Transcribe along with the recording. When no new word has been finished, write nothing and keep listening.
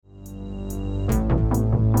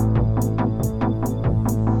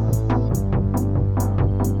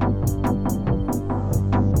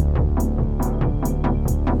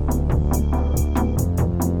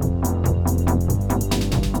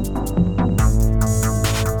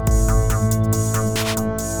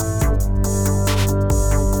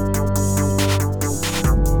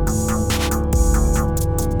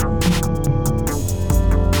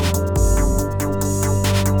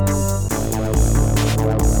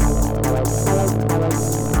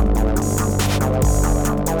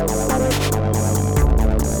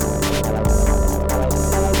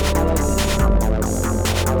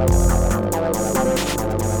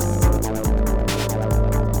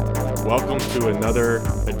to another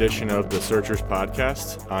edition of the Searchers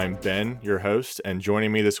Podcast. I'm Ben, your host, and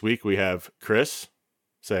joining me this week we have Chris.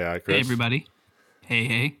 Say hi, Chris. Hey, everybody.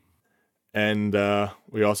 Hey. And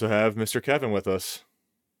we also have Mr. Kevin with us.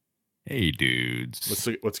 Hey, dudes.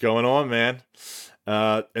 What's going on, man?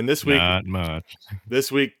 And this week, not much.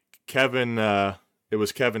 This week, Kevin, it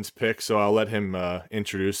was Kevin's pick, so I'll let him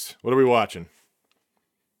introduce. What are we watching?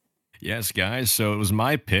 Yes, guys. So it was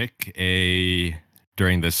my pick.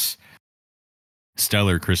 During this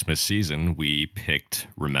stellar Christmas season, we picked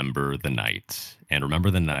Remember the Night. And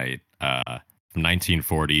Remember the Night, from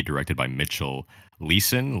 1940, directed by Mitchell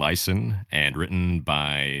Leisen, and written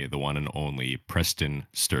by the one and only Preston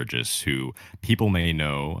Sturges, who people may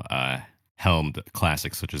know helmed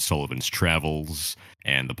classics such as Sullivan's Travels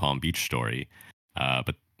and The Palm Beach Story.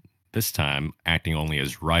 But this time, acting only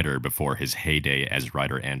as writer before his heyday as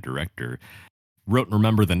writer and director, wrote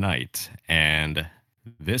Remember the Night. And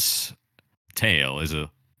this tale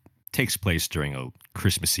takes place during a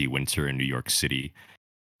Christmassy winter in New York City.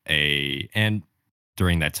 And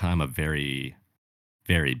during that time, a very,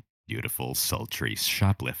 very beautiful, sultry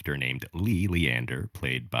shoplifter named Lee Leander,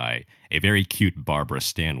 played by a very cute Barbara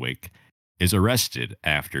Stanwyck, is arrested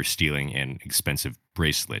after stealing an expensive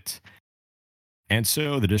bracelet. And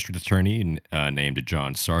so the district attorney, named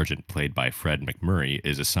John Sargent, played by Fred McMurray,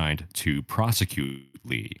 is assigned to prosecute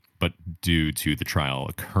Lee. But due to the trial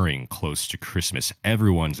occurring close to Christmas,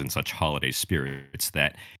 everyone's in such holiday spirits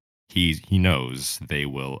that he knows they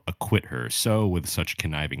will acquit her. So with such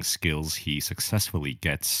conniving skills, he successfully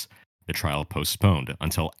gets the trial postponed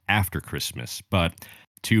until after Christmas. But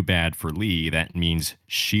too bad for Lee, that means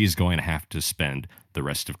she's going to have to spend the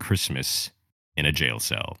rest of Christmas in a jail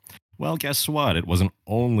cell. Well, guess what? It wasn't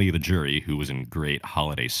only the jury who was in great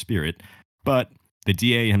holiday spirit, but the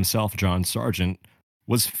DA himself, John Sargent,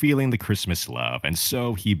 was feeling the Christmas love, and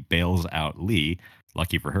so he bails out Lee,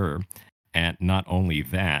 lucky for her. And not only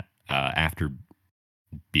that, after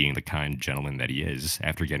being the kind gentleman that he is,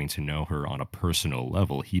 after getting to know her on a personal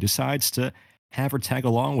level, he decides to have her tag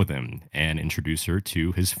along with him and introduce her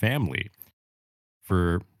to his family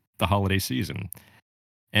for the holiday season.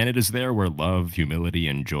 And it is there where love, humility,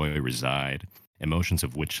 and joy reside, emotions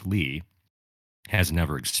of which Lee has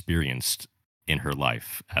never experienced in her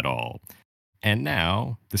life at all. And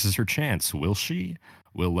now, this is her chance, will she?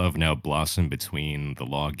 Will love now blossom between the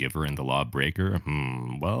lawgiver and the lawbreaker?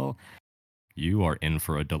 Well, you are in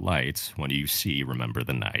for a delight when you see Remember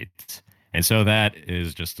the Night. And so that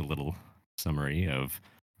is just a little summary of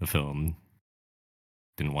the film.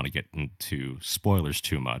 Didn't want to get into spoilers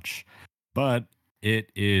too much, but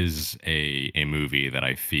it is a movie that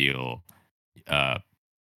I feel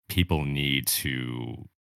people need to.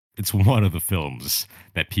 It's one of the films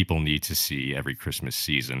that people need to see every Christmas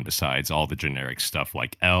season, besides all the generic stuff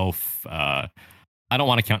like Elf. I don't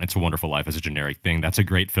want to count It's a Wonderful Life as a generic thing. That's a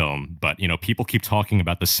great film, but people keep talking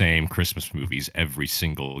about the same Christmas movies every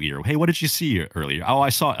single year. Hey, what did you see earlier? Oh, I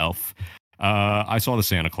saw Elf. I saw The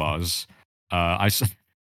Santa Claus. I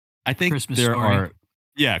think Christmas there Story. are.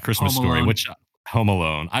 Yeah, Christmas Home Story, Alone. which Home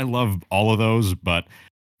Alone. I love all of those, but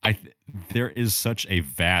there is such a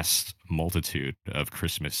vast multitude of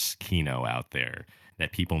Christmas kino out there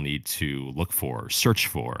that people need to look for, search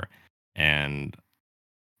for, and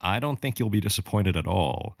I don't think you'll be disappointed at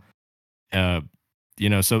all. So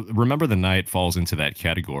Remember the Night falls into that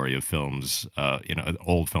category of films, an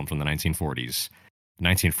old film from the 1940s,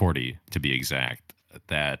 1940 to be exact,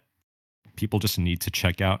 that people just need to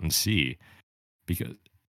check out and see, because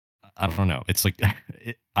I don't know. It's like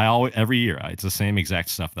every year it's the same exact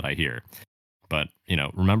stuff that I hear. But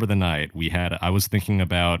Remember the Night. I was thinking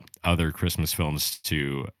about other Christmas films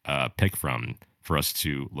to pick from for us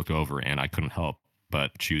to look over, and I couldn't help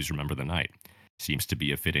but choose Remember the Night. Seems to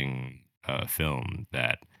be a fitting film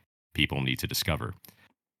that people need to discover.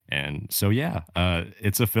 And so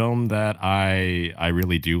it's a film that I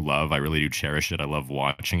really do love. I really do cherish it. I love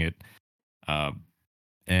watching it.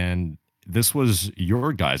 And this was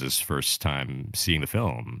your guys' first time seeing the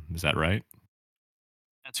film. Is that right?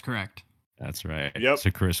 That's correct. That's right. Yep.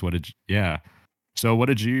 So Chris, So what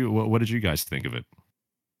did you guys think of it?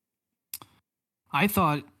 I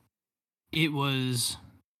thought it was.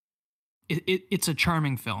 It's a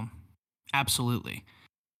charming film. Absolutely.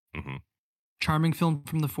 Mm-hmm. Charming film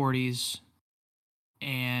from the 40s.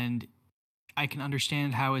 And I can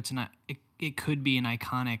understand how it could be an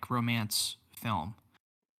iconic romance film.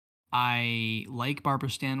 I like Barbara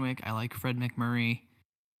Stanwyck. I like Fred McMurray.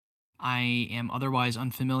 I am otherwise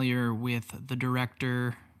unfamiliar with the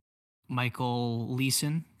director, Michael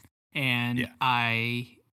Leeson, and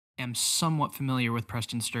I am somewhat familiar with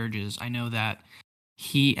Preston Sturges. I know that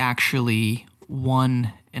he actually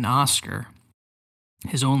won an Oscar,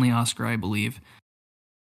 his only Oscar, I believe,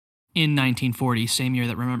 in 1940, same year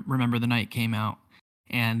that Remember the Night came out.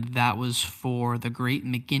 And that was for The Great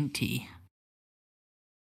McGinty.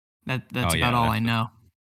 That's about all I know.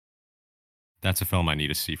 That's a film I need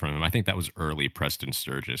to see from him. I think that was early Preston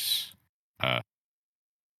Sturges.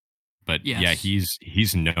 But Yes. yeah,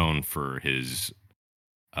 he's known for his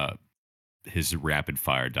rapid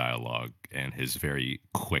fire dialogue and his very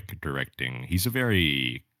quick directing. He's a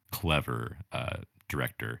very clever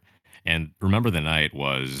director. And Remember the Night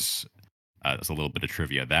was it's a little bit of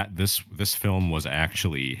trivia that this film was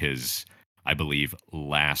actually his, I believe,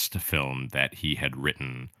 last film that he had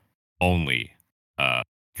written only,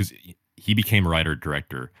 because he became writer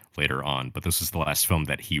director later on, but this is the last film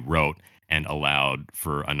that he wrote and allowed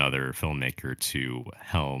for another filmmaker to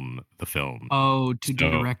helm the film. Oh, to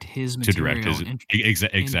direct his material.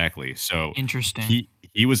 Exactly. So interesting.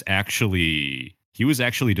 He was actually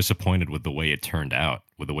disappointed with the way it turned out,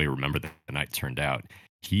 with the way Remember the Night turned out.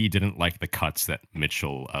 He didn't like the cuts that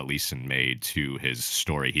Mitchell Leeson made to his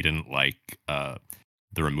story. He didn't like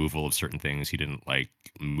the removal of certain things. He didn't like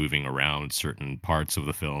moving around certain parts of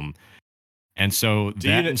the film. And so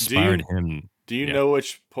that inspired him. Do you know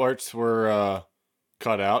which parts were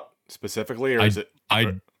cut out specifically, or is it?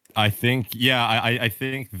 I think, I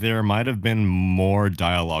think there might have been more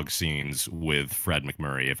dialogue scenes with Fred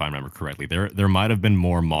MacMurray, if I remember correctly. There might have been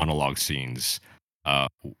more monologue scenes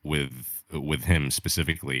with him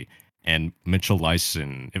specifically. And Mitchell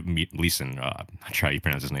Leeson, I'm not sure how you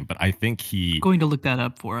pronounce his name, but I think I'm going to look that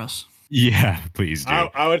up for us. Yeah, please do.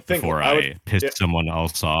 I would think before I piss someone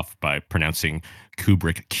else off by pronouncing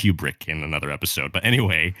Kubrick in another episode. But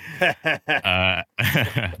anyway,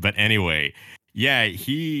 yeah,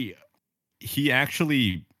 he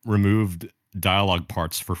actually removed dialogue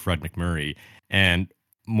parts for Fred MacMurray, and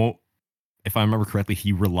if I remember correctly,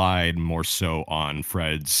 he relied more so on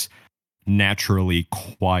Fred's naturally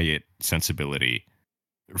quiet sensibility.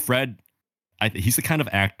 Fred, he's the kind of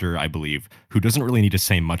actor, I believe, who doesn't really need to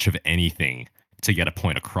say much of anything to get a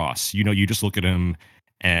point across. You know, you just look at him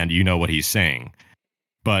and you know what he's saying.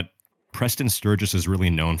 But Preston Sturges is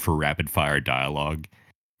really known for rapid fire dialogue.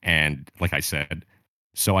 And like I said,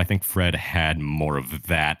 so I think Fred had more of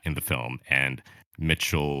that in the film, and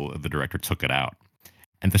Mitchell, the director, took it out.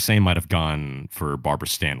 And the same might have gone for Barbara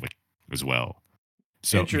Stanwyck as well.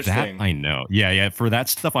 So that I know. Yeah, for that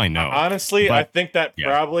stuff I know. Honestly, I think that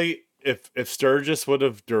probably if Sturges would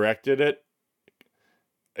have directed it,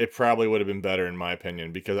 it probably would have been better in my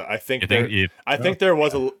opinion, because I think there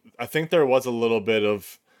was a little bit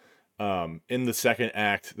of in the second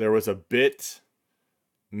act there was a bit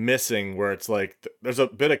missing where it's like there's a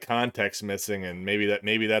bit of context missing, and maybe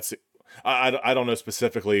that's I don't know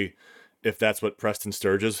specifically if that's what Preston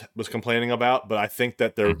Sturges was complaining about, but I think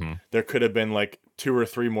that there could have been like 2 or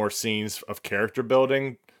 3 more scenes of character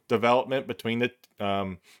building development between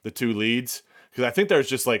the two leads, because I think there's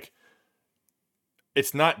just like,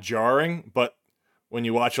 it's not jarring, but when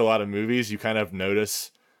you watch a lot of movies, you kind of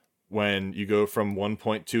notice when you go from one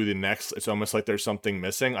point to the next, it's almost like there's something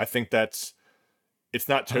missing. I think it's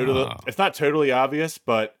not totally obvious,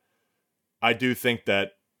 but I do think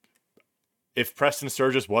that if Preston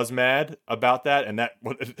Sturges was mad about that, and that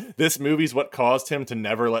this movie's what caused him to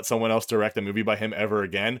never let someone else direct a movie by him ever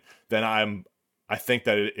again, then I think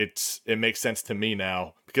that it makes sense to me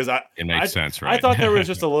now, because it makes sense, right? I thought there was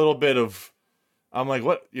just a little bit of, I'm like,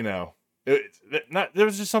 what, there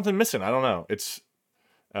was just something missing. I don't know. It's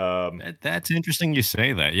that's interesting you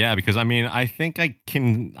say that. Yeah, because I mean, I think I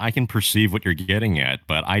can perceive what you're getting at,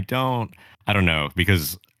 but I don't know,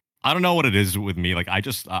 because I don't know what it is with me. Like,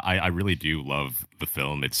 I really do love the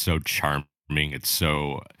film. It's so charming. It's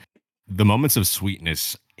so, the moments of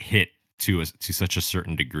sweetness hit to such a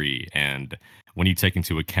certain degree, and when you take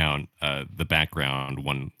into account the background,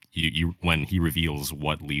 when he reveals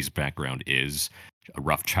what Lee's background is, a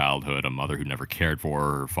rough childhood, a mother who never cared for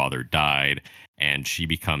her father died, and she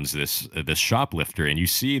becomes this shoplifter, and you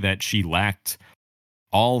see that she lacked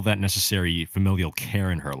all that necessary familial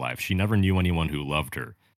care in her life. She never knew anyone who loved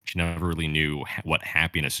her. She never really knew what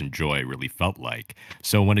happiness and joy really felt like.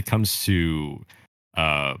 So when it comes to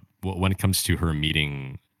her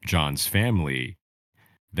meeting John's family,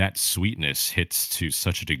 that sweetness hits to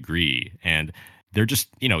such a degree, and they're just,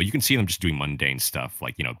 you can see them just doing mundane stuff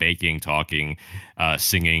like, baking, talking,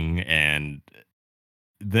 singing, and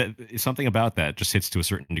something about that just hits to a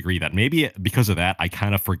certain degree that maybe because of that, I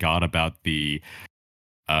kind of forgot about the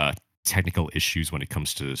technical issues when it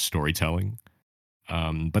comes to storytelling.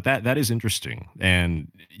 But that is interesting.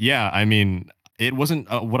 And yeah, I mean, it wasn't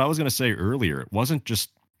what I was going to say earlier. It wasn't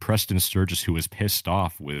just Preston Sturges, who was pissed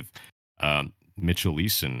off with Mitchell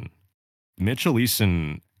Leeson. Mitchell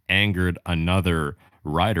Leeson angered another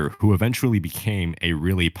writer who eventually became a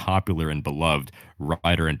really popular and beloved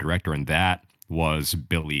writer and director, and that was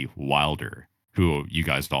Billy Wilder, who you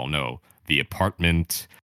guys all know. The Apartment,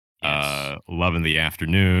 yes. Love in the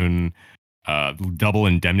Afternoon, Double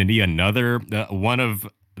Indemnity, another one of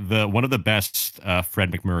the best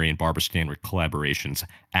Fred MacMurray and Barbara Stanwyck collaborations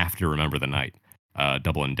after Remember the Night.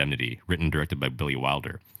 Double Indemnity, written and directed by Billy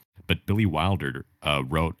Wilder. But Billy Wilder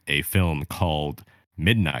wrote a film called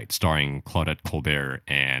Midnight, starring Claudette Colbert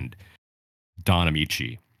and Don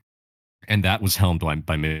Amici. And that was helmed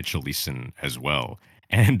by Mitchell Leeson as well.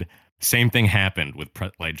 And same thing happened with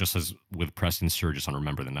just as with Preston Sturges on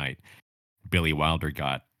Remember the Night. Billy Wilder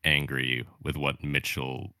got angry with what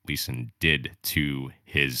Mitchell Leeson did to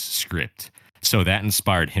his script. So that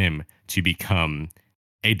inspired him to become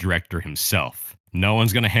a director himself. No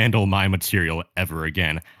one's going to handle my material ever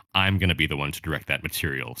again. I'm going to be the one to direct that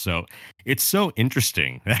material. So it's so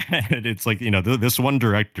interesting that it's like, this one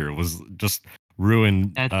director was just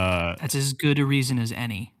ruined. That's as good a reason as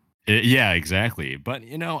any. Yeah, exactly. But,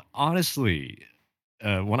 honestly,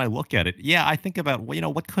 when I look at it, I think about,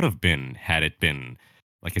 what could have been had it been,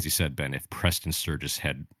 like, as you said, Ben, if Preston Sturges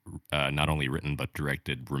had not only written but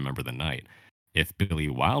directed Remember the Night. If Billy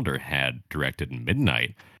Wilder had directed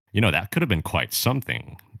Midnight, that could have been quite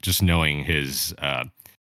something. Just knowing his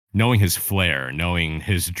flair, knowing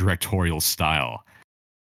his directorial style.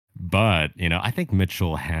 But, I think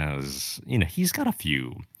Mitchell has, he's got a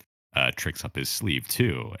few tricks up his sleeve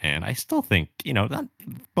too. And I still think,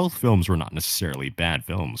 both films were not necessarily bad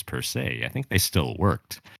films per se. I think they still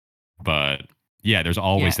worked. But yeah, there's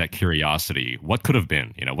always that curiosity. What could have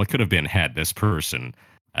been? What could have been had this person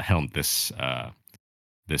helmed this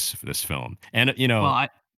film? And well, I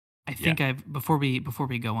think before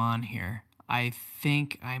we go on here, I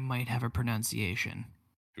think I might have a pronunciation.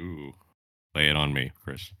 Ooh, lay it on me,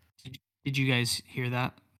 Chris. Did you guys hear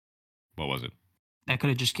that? What was it? That could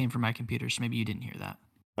have just came from my computer, so maybe you didn't hear that.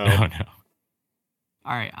 Oh no.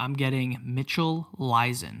 All right, I'm getting Mitchell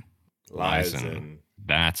Leisen. Leisen.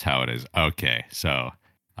 That's how it is. Okay, so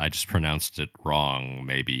I just pronounced it wrong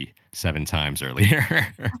maybe 7 times earlier.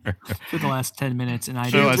 For the last 10 minutes, and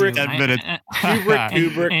I Kubrick, 10 minutes.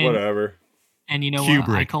 Kubrick, whatever. And you know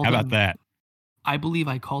Kubrick, what? How about that? I believe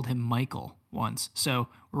I called him Michael once, so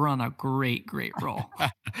we're on a great roll.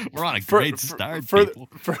 We're on a great start.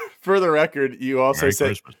 For the record, you also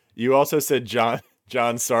said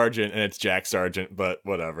John Sargent, and it's Jack Sargent, but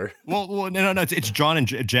whatever. Well, no, it's John, and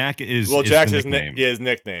Jack is. Well, Jack's his nickname. His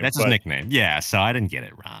nickname. That's his nickname. Yeah, so I didn't get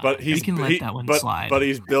it wrong. But we can let that one slide. But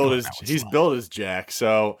he's billed as Jack.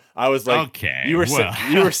 So I was like, okay, you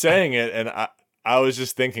were saying it, and I was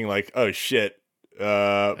just thinking like, oh shit.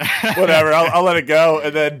 Whatever, I'll let it go.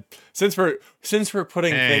 And then since we're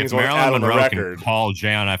putting things out on the record, call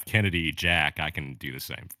John F. Kennedy Jack, I can do the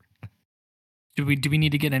same. Do we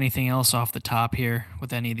need to get anything else off the top here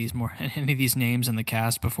with any of these names in the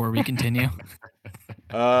cast before we continue?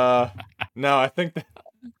 No, I think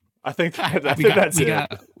that's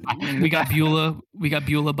it. We got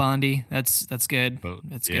Beulah Bondi. That's good.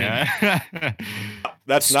 That's good. Yeah.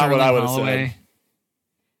 That's Sterling not what I would have said.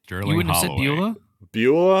 Sterling you wouldn't Holloway. have said Beulah?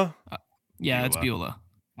 Beulah? Yeah, it's Beulah.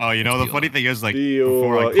 Oh, the funny thing is, like, Beulah.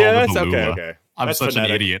 before I called her Beulah, okay. I'm that's such phonetic.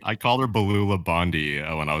 an idiot. I called her Beulah Bondi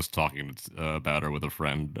when I was talking about her with a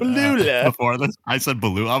friend. Beulah. Before this, I said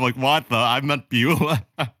Beulah. I'm like, what the? I meant Beulah.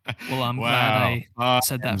 Well, I'm glad I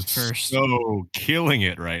said that first. So killing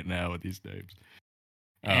it right now with these names.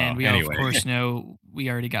 And we of course know we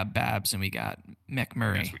already got Babs and we got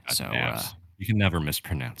MacMurray. Yes, so you can never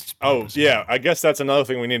mispronounce. Oh yeah, I guess that's another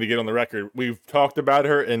thing we need to get on the record. We've talked about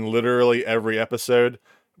her in literally every episode.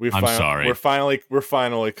 Sorry. We're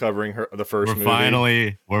finally covering the first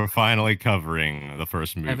movie. We're finally covering the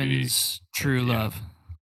first movie. Heaven's True Love.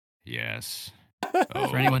 Yes.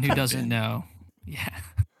 For anyone who doesn't know. Yeah.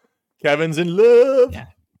 Kevin's in love. Yeah.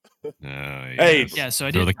 Yes. Hey. Yeah, so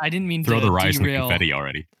I didn't mean throw to the rice derail. and confetti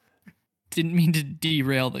already. Didn't mean to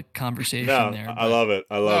derail the conversation there. I love it.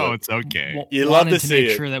 Oh, it's okay. You love to see it. Wanted to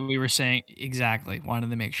make sure that we were saying Wanted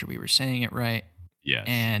to make sure we were saying it right. Yes.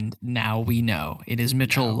 And now we know it is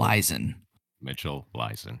Mitchell Leisen. Mitchell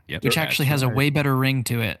Leisen. Yep. Which actually has a way better ring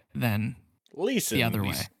to it than Leeson. The other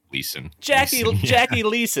way. Leeson. Jackie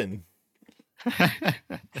Leeson.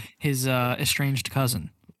 His estranged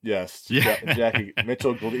cousin. Yes. Yeah. Jackie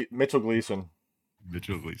Mitchell Gleason.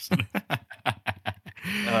 Mitchell Gleason.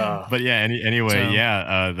 But yeah, anyway,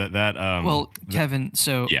 Well, Kevin,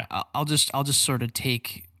 so yeah. I'll just sort of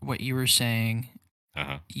take what you were saying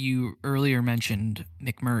you earlier mentioned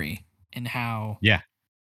McMurray and how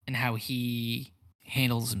he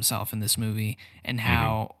handles himself in this movie, and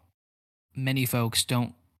how many folks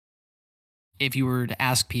don't. If you were to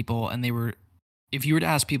ask people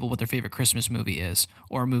what their favorite Christmas movie is,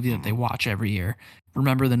 or a movie that they watch every year,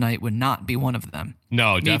 Remember the Night would not be one of them.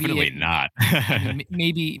 No, definitely not. I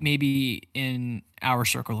mean, maybe in our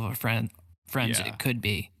circle of friends it could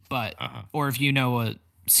be, but or if you know a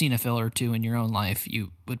cinephile or two in your own life,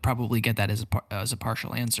 you would probably get that as a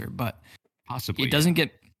partial answer. But possibly it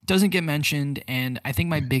doesn't get mentioned, and I think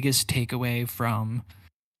my biggest takeaway from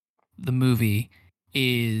the movie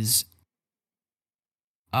is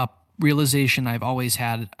a realization I've always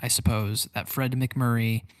had, I suppose, that Fred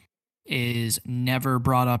McMurray is never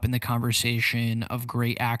brought up in the conversation of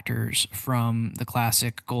great actors from the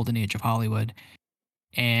classic golden age of Hollywood.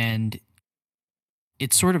 And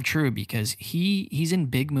it's sort of true, because he's in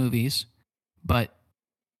big movies, but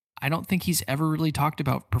I don't think he's ever really talked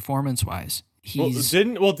about performance-wise.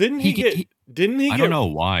 Didn't he get? I don't know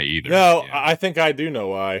why either. No, yeah. I think I do know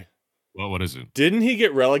why. Well, what is it? Didn't he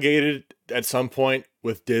get relegated at some point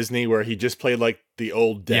with Disney, where he just played like the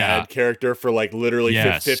old dad character for like literally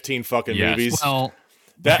 15 fucking movies? Well,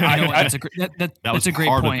 that's a great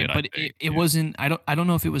point, but it wasn't. I don't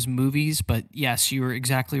know if it was movies, but yes, you were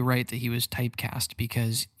exactly right that he was typecast,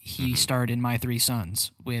 because he starred in My Three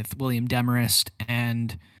Sons with William Demarest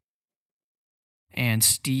and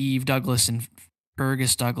Steve Douglas and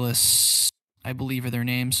Fergus Douglas, I believe are their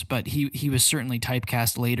names, but he was certainly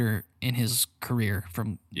typecast later in his career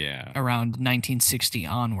from around 1960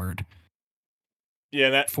 onward. Yeah,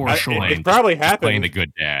 that for sure. It probably happened. Playing the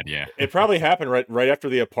good dad, yeah. It probably happened right after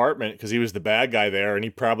The Apartment, because he was the bad guy there, and he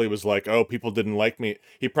probably was like, "Oh, people didn't like me."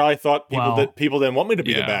 He probably thought people didn't want me to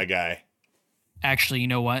be the bad guy. Actually, you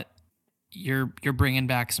know what? You're bringing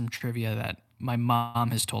back some trivia that my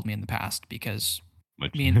mom has told me in the past, because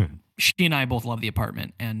she and I both love The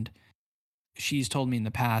Apartment, and she's told me in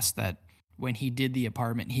the past that when he did The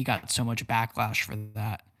Apartment, he got so much backlash for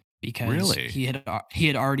that, because he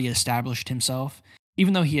had already established himself,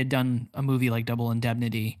 even though he had done a movie like Double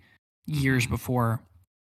Indemnity years before.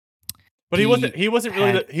 But he wasn't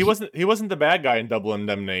the bad guy in Double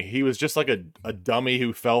Indemnity. He was just like a dummy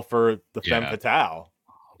who fell for the femme fatale.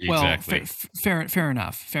 Exactly. Well, fair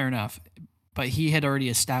enough. But he had already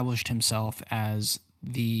established himself as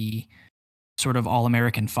the sort of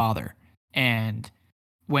all-American father. And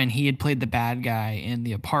when he had played the bad guy in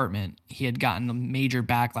The Apartment, he had gotten a major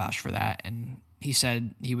backlash for that, and he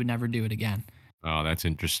said he would never do it again. Oh, that's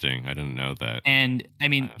interesting. I didn't know that. And I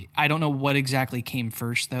mean, I don't know what exactly came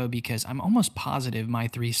first, though, because I'm almost positive My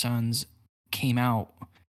Three Sons came out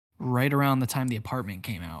right around the time The Apartment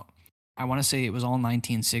came out. I want to say it was all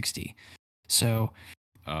 1960. So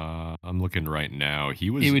I'm looking right now. It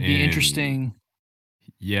would be interesting.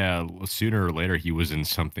 Yeah, sooner or later he was in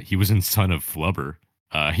something. He was in Son of Flubber.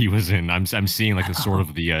 He was in. I'm seeing like a sort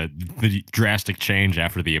of the drastic change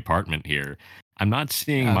after The Apartment here. I'm not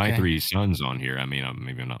seeing My Three Sons on here. I mean,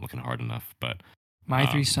 maybe I'm not looking hard enough, but My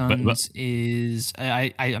Three Sons is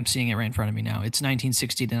I'm seeing it right in front of me now. It's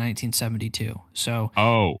 1960 to 1972. So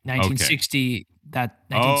 1960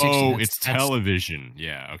 it's television.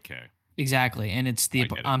 Yeah, okay. Exactly, and it's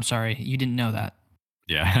I'm sorry, you didn't know that.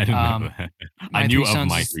 Yeah, I didn't know that. I knew of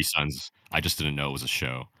My Three Sons. I just didn't know it was a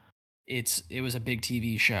show. It was a big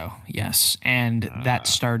TV show, yes, and that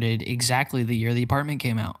started exactly the year The Apartment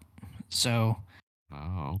came out. So.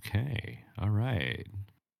 Oh, okay. All right.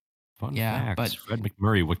 Fun facts. But Fred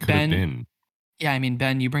McMurray, what could have been? Yeah, I mean,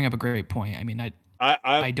 Ben, you bring up a great point. I mean,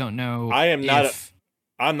 I don't know. I'm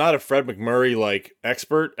not a Fred McMurray like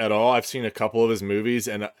expert at all. I've seen a couple of his movies,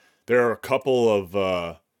 and there are a couple of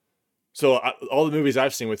all the movies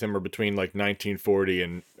I've seen with him are between like 1940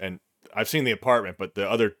 and I've seen The Apartment, but the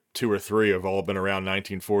other two or three have all been around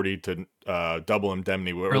 1940 to Double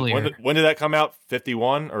Indemnity. When did that come out?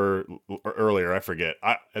 51 or earlier? I forget.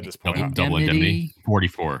 At this point, Double Indemnity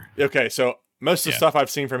 44. Okay, so most of the stuff I've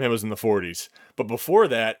seen from him was in the 40s, but before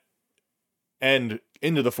that, and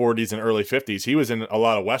into the 40s and early 50s, he was in a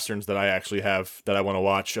lot of westerns that I actually have that I want to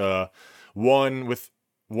watch.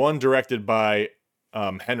 One directed by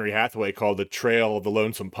Henry Hathaway called The Trail of the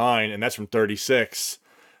Lonesome Pine, and that's from 36.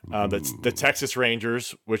 That's the Texas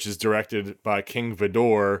Rangers, which is directed by King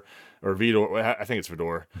Vidor, or Vidor. I think it's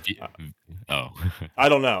Vidor. I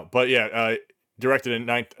don't know, but yeah, directed in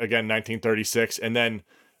 1936, and then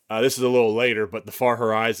This is a little later, but The Far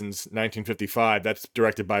Horizons, 1955. That's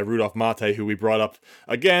directed by Rudolph Maté, who we brought up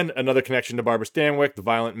again. Another connection to Barbara Stanwyck, The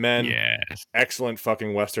Violent Men. Yes, excellent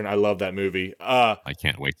fucking western. I love that movie. I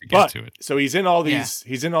can't wait to get to it. So he's in all these.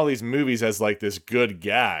 He's in all these movies as like this good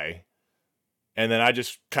guy, and then I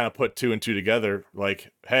just kind of put two and two together.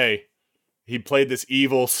 Like, hey, he played this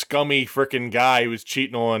evil, scummy freaking guy who was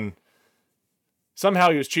cheating on.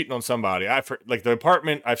 Somehow he was cheating on somebody. Like The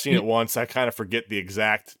Apartment, I've seen it once. I kind of forget the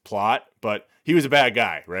exact plot, but he was a bad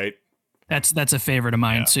guy, right? That's a favorite of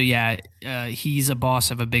mine. Yeah. So he's a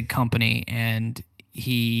boss of a big company, and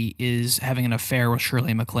he is having an affair with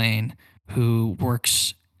Shirley MacLaine, who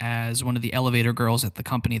works as one of the elevator girls at the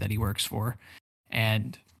company that he works for.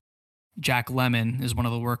 And Jack Lemmon is one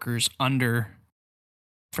of the workers under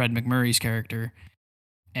Fred MacMurray's character.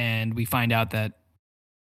 And we find out that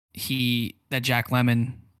Jack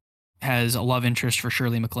Lemmon has a love interest for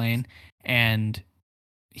Shirley MacLaine, and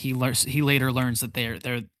he later learns that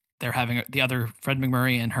they're having the other Fred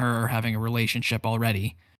MacMurray and her are having a relationship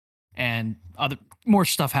already, and more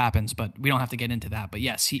stuff happens, but we don't have to get into that. But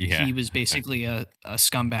yes, he was basically a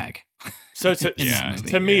scumbag. So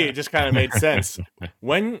to me, it just kind of made sense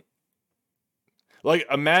when, like,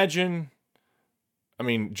 imagine, I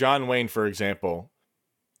mean, John Wayne, for example.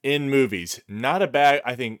 In movies, not a bad.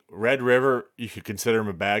 I think Red River, you could consider him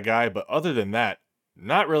a bad guy, but other than that,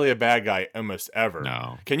 not really a bad guy almost ever.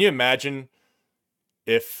 No. Can you imagine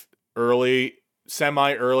if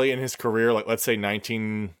semi-early in his career, like let's say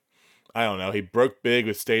he broke big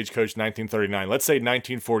with Stagecoach 1939. Let's say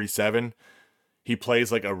 1947, he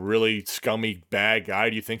plays like a really scummy bad guy.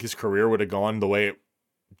 Do you think his career would have gone the way it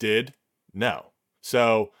did? No.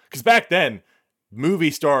 So, because back then, movie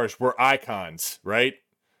stars were icons, right?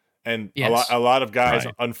 And yes. a lot of guys,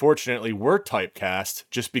 unfortunately, were typecast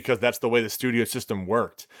just because that's the way the studio system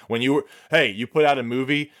worked. When you put out a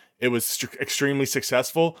movie, it was extremely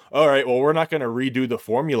successful. All right, well, we're not going to redo the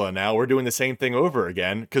formula now. We're doing the same thing over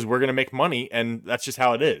again because we're going to make money, and that's just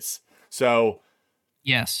how it is. So,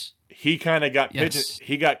 yes, he kind of got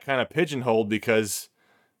pigeonholed because,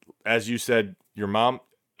 as you said, your mom,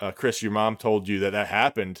 Chris, your mom told you that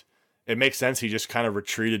happened. It makes sense. He just kind of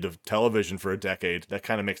retreated to television for a decade.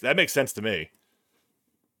 That makes sense to me.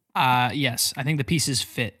 Yes, I think the pieces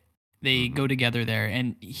fit. They go together there.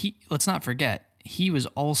 And let's not forget, he was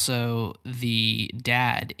also the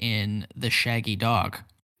dad in The Shaggy Dog.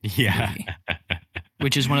 Yeah. Movie,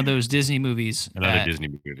 which is one of those Disney movies. Another Disney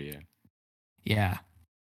movie, yeah.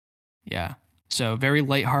 Yeah. So very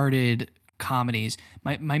lighthearted comedies.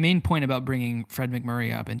 My main point about bringing Fred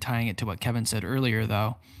MacMurray up and tying it to what Kevin said earlier,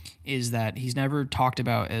 though, is that he's never talked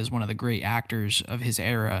about as one of the great actors of his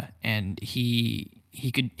era, and he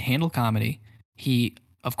could handle comedy. He,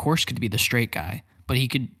 of course, could be the straight guy, but he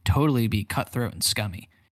could totally be cutthroat and scummy.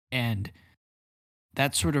 And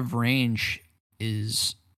that sort of range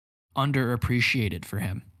is underappreciated for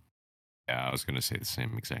him. Yeah, I was going to say the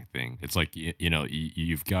same exact thing. It's like,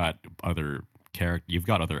 you've got other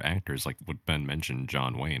actors, like what Ben mentioned,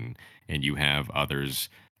 John Wayne, and you have others,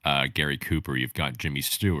 Gary Cooper, you've got Jimmy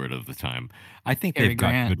Stewart of the time. I think they've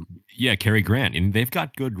got good, Cary Grant, and they've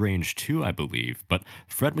got good range too, I believe. But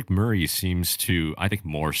Fred MacMurray seems to, I think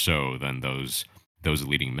more so than those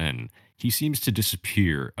leading men, he seems to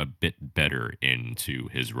disappear a bit better into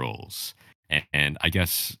his roles. And I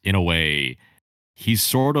guess in a way, he's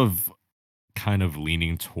sort of kind of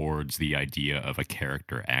leaning towards the idea of a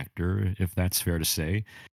character actor, if that's fair to say.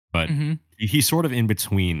 But he's sort of in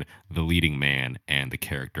between the leading man and the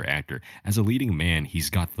character actor. As a leading man, he's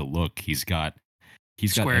got the look, he's got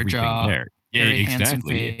square everything jaw, there. Yeah, very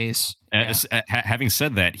exactly. Face. Having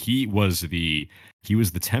said that, he was the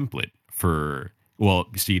template for. Well,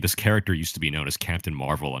 see, this character used to be known as Captain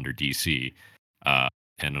Marvel under DC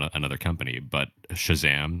and another company, but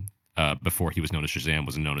Shazam, before he was known as Shazam,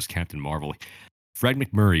 was known as Captain Marvel. Fred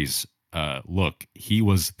MacMurray's look, he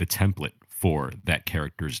was the template for that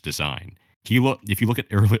character's design. If you look at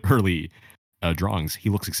early drawings, he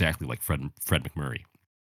looks exactly like Fred MacMurray.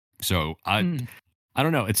 So I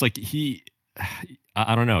don't know. It's like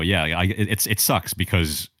I don't know. Yeah, it sucks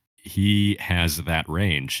because he has that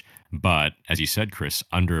range, but as you said, Chris,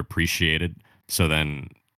 underappreciated. So then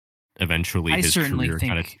eventually his career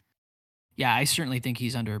kind of. Yeah, I certainly think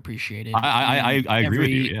he's underappreciated. I agree with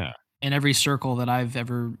you. Yeah. In every circle that I've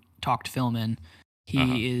ever talked film in,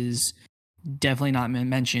 he is definitely not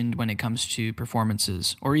mentioned when it comes to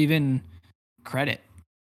performances or even credit.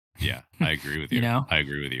 Yeah, I agree with you. I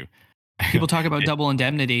agree with you. People talk about Double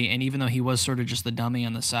Indemnity, and even though he was sort of just the dummy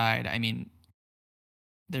on the side, I mean,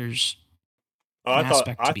 there's an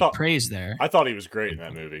aspect to be praised there. I thought he was great in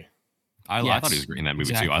that movie. I thought he was great in that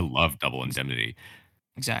movie too. I love Double Indemnity.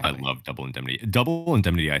 Exactly. I love Double Indemnity. Double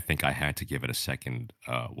Indemnity, I think I had to give it a second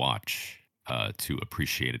watch to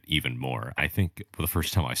appreciate it even more. I think for the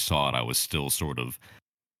first time I saw it, I was still sort of,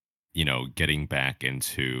 getting back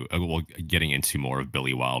into, getting into more of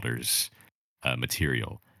Billy Wilder's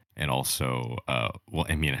material. And also,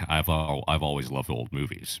 I mean, I've always loved old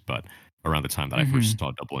movies, but around the time that I first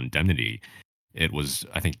saw Double Indemnity, it was,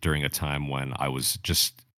 I think, during a time when I was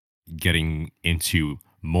just getting into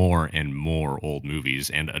more and more old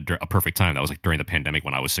movies, and a perfect time. That was like during the pandemic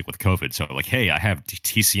when I was sick with COVID. So like, hey, I have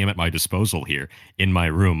TCM at my disposal here in my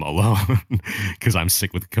room alone because I'm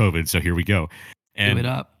sick with COVID. So here we go. And give it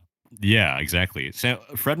up. Yeah, exactly. So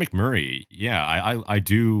Fred MacMurray, yeah, I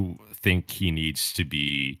do think he needs to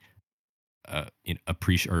be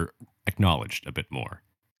appreciated or acknowledged a bit more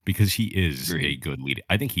because he is a good lead.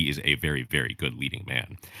 I think he is a very, very good leading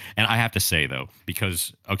man. And I have to say though,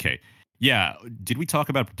 because yeah, did we talk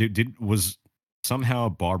about was somehow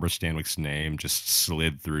Barbara Stanwyck's name just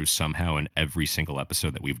slid through somehow in every single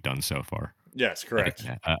episode that we've done so far? Yes, correct.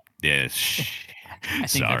 Yes. I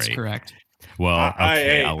think that's correct. Well,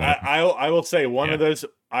 okay. I will say one of those.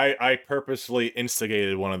 I purposely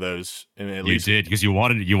instigated one of those. And at least you did because you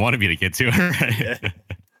wanted me to get to it. Right? Yeah.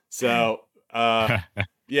 So,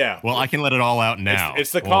 yeah. Well, I can let it all out now.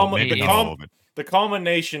 It's the the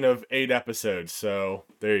culmination of 8 episodes. So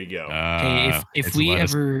there you go. Hey, if we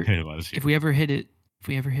ever hit it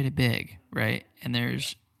big, right? And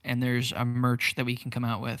there's a merch that we can come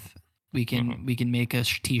out with. We can make a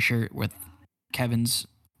T-shirt with Kevin's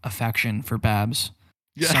affection for Babs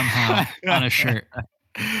somehow on a shirt.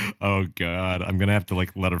 Oh God, I'm gonna have to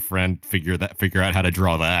let a friend figure out how to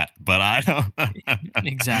draw that, but I don't.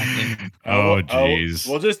 Exactly. Oh jeez.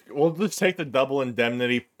 We'll just take the Double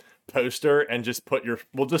Indemnity poster and just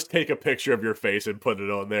we'll just take a picture of your face and put it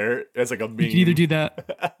on there as like a meme. We can either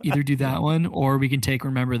do that one, or we can take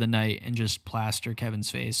Remember the Night and just plaster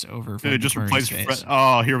Kevin's face over. Just replace face.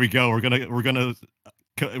 Oh, here we go. We're gonna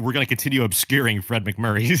continue obscuring Fred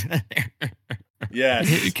MacMurray.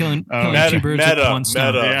 Yes. Killing two birds with one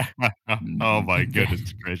stone. Yeah. Oh my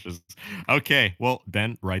goodness gracious. Okay, well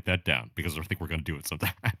Ben, write that down because I think we're gonna do it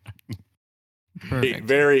sometime. Perfect.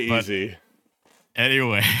 Very easy.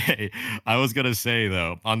 Anyway, I was gonna say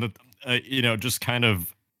though, on the just kind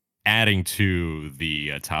of adding to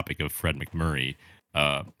the topic of Fred MacMurray.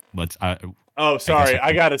 Sorry,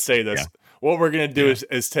 I gotta say this. Yeah. What we're gonna do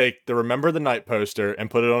is take the Remember the Night poster and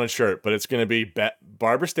put it on a shirt, but it's gonna be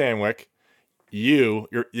Barbara Stanwyck.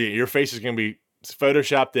 Your face is gonna be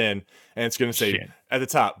photoshopped in, and it's gonna say at the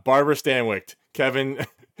top Barbara Stanwyck, Kevin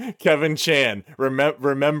Chan.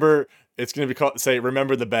 Remember, it's gonna be say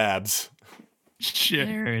Remember the Babs. Shit.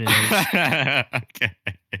 There it is.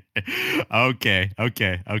 Okay.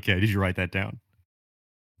 Did you write that down?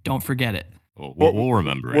 Don't forget it. We'll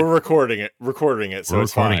remember it. We're recording it, so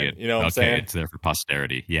it's fine. It. You know what I'm saying? It's there for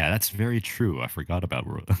posterity. Yeah, that's very true. I forgot about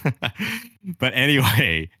But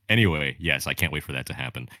anyway, yes, I can't wait for that to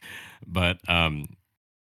happen. But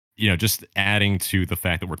just adding to the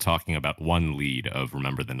fact that we're talking about one lead of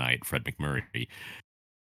Remember the Night, Fred MacMurray,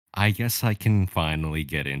 I guess I can finally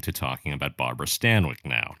get into talking about Barbara Stanwyck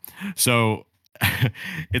now. So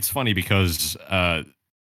it's funny because the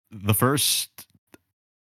first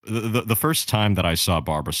time that I saw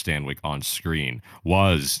Barbara Stanwyck on screen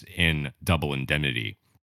was in Double Indemnity.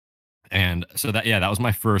 And so that was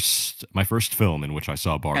my first film in which I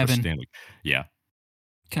saw Barbara Stanwyck. Yeah.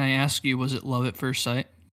 Can I ask you, was it love at first sight?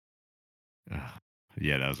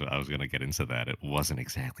 Yeah, I was going to get into that. It wasn't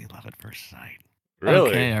exactly love at first sight.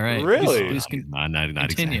 Really? Okay, all right. Really?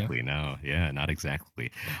 Not exactly. No. Yeah, not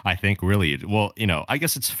exactly. I think really, well, I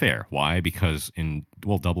guess it's fair. Why? Because in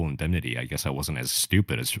Double Indemnity, I guess I wasn't as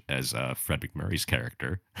stupid as Fred MacMurray's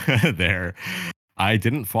character there. I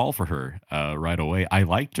didn't fall for her right away. I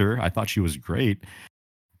liked her. I thought she was great.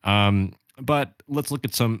 But let's look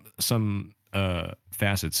at some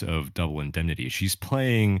facets of Double Indemnity. She's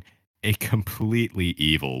playing a completely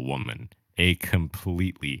evil woman.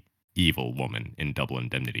 In Double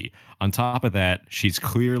Indemnity. On top of that, she's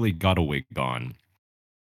clearly got a wig on.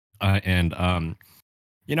 It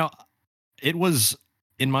was,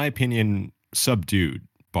 in my opinion, subdued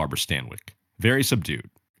Barbara Stanwyck. Very subdued,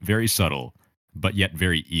 very subtle, but yet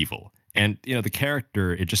very evil. And, the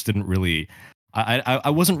character, it just didn't really... I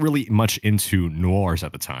wasn't really much into noirs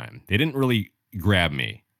at the time. They didn't really grab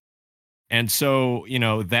me. And so,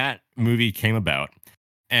 that movie came about.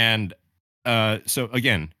 And so,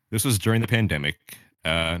 again... This was during the pandemic,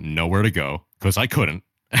 nowhere to go, because I couldn't.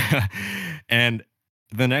 And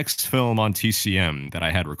the next film on TCM that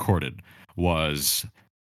I had recorded was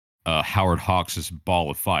Howard Hawks' Ball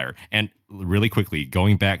of Fire. And really quickly,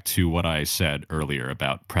 going back to what I said earlier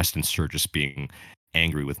about Preston Sturges being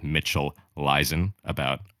angry with Mitchell Leisen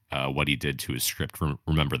about what he did to his script for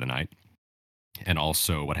Remember the Night, and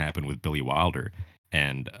also what happened with Billy Wilder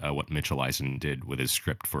and what Mitchell Eisen did with his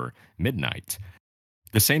script for Midnight.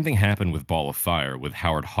 The same thing happened with Ball of Fire, with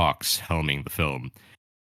Howard Hawks helming the film.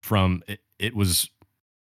 From it was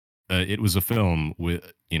a film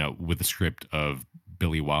with with the script of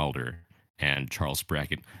Billy Wilder and Charles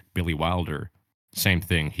Brackett. Billy Wilder, same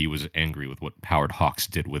thing. He was angry with what Howard Hawks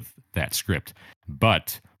did with that script,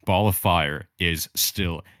 but Ball of Fire is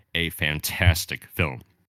still a fantastic film.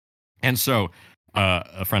 And so,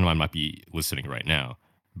 a friend of mine might be listening right now,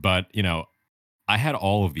 but I had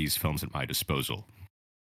all of these films at my disposal,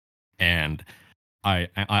 and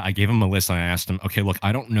I gave him a list. And I asked him, okay, look,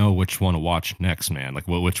 I don't know which one to watch next, man. Like,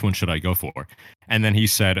 which one should I go for? And then he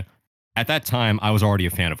said, at that time, I was already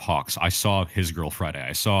a fan of Hawks. I saw His Girl Friday.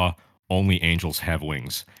 I saw Only Angels Have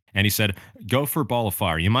Wings. And he said, go for Ball of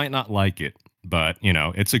Fire. You might not like it, but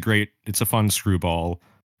it's a fun screwball.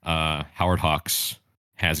 Howard Hawks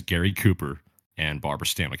has Gary Cooper and Barbara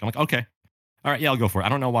Stanwyck. I'm like, okay, all right, yeah, I'll go for it. I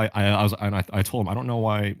don't know why. I told him, I don't know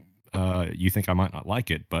why you think I might not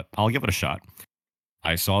like it, but I'll give it a shot.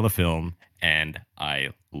 I saw the film and I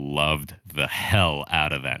loved the hell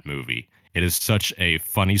out of that movie. It is such a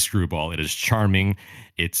funny screwball. It is charming.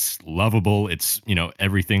 It's lovable. It's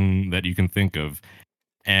everything that you can think of.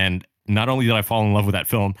 And not only did I fall in love with that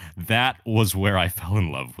film, that was where I fell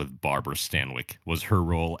in love with Barbara Stanwyck. Was her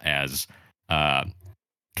role as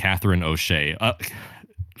Catherine O'Shea.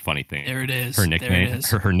 Funny thing. There it is. Her nickname. There it is.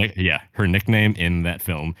 Her nickname in that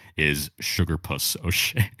film is Sugar Puss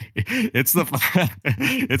O'Shea. It's the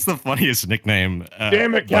funniest nickname.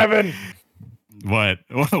 Damn it, Kevin!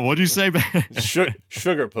 What'd you say?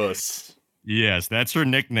 Sugar Puss. Yes, that's her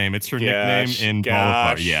nickname. It's her nickname in Ball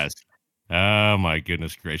of Fire. Yes. Oh my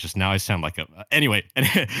goodness gracious! Now I sound like a anyway.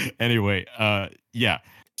 Yeah.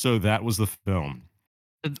 So that was the film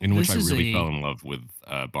in which I really fell in love with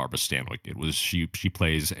Barbara Stanwyck. It was she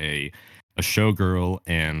plays a showgirl,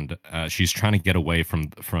 and she's trying to get away from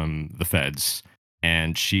the feds,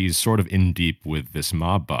 and she's sort of in deep with this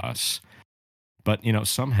mob boss. But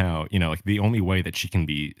somehow like the only way that she can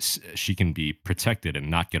be protected and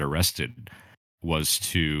not get arrested was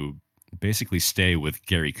to basically stay with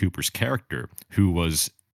Gary Cooper's character, who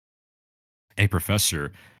was a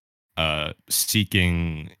professor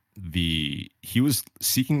seeking the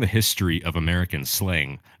history of American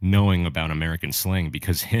slang, knowing about American slang,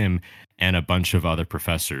 because him and a bunch of other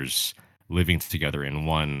professors living together in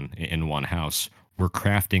one house were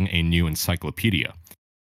crafting a new encyclopedia.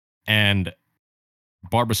 And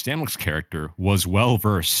Barbara Stanwyck's character was well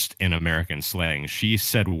versed in American slang. She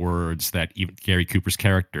said words that even Gary Cooper's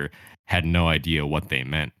character had no idea what they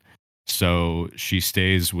meant. So she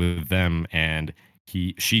stays with them, and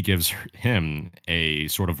she gives him a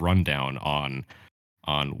sort of rundown on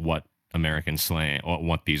what American slang,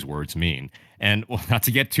 what these words mean. And well, not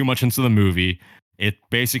to get too much into the movie, it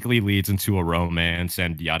basically leads into a romance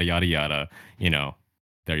and yada yada yada.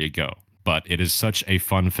 There you go. But it is such a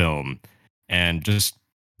fun film, and just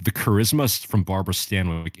the charisma from Barbara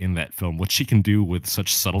Stanwyck in that film, what she can do with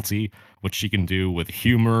such subtlety, what she can do with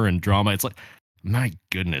humor and drama. It's like, my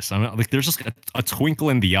goodness. I mean, like, there's just a twinkle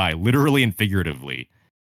in the eye, literally and figuratively,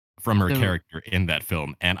 from her character in that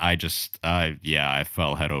film. And I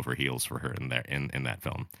fell head over heels for her in that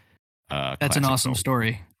film. That's an awesome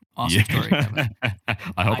story. Awesome story, Kevin.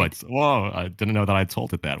 I didn't know that I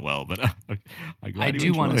told it that well, but I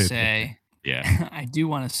do want to say, yeah, I do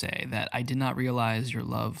want to say that I did not realize your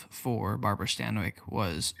love for Barbara Stanwyck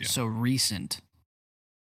was so recent.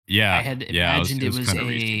 Yeah, I had imagined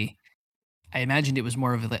I imagined it was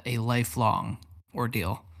more of a lifelong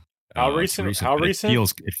ordeal. How recent? How recent?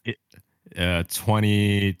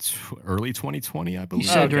 Early 2020, I believe. You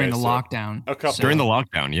said during the lockdown. During the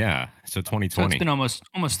lockdown, yeah. So 2020. So it's been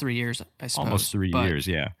almost 3 years, I suppose. Almost 3 years,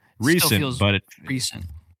 yeah. Recent, but it's recent.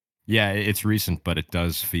 Yeah, it's recent, but it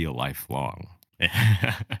does feel lifelong.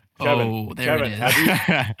 Kevin, it is.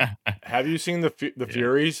 Have you seen the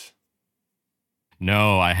Furies?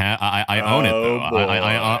 No, I own it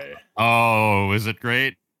though. Is it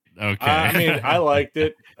great? Okay. I mean, I liked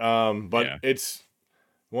it, but it's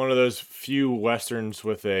one of those few westerns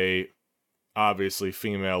with a obviously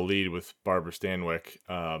female lead with Barbara Stanwyck.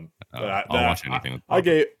 I'll watch anything with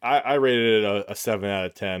Barbara. I rated it a 7 out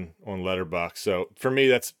of 10 on Letterboxd. So for me,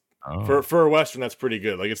 that's for a western, that's pretty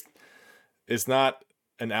good. Like it's not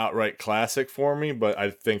an outright classic for me, but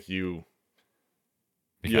I think you're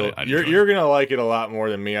gonna like it a lot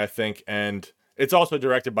more than me, I think. And It's also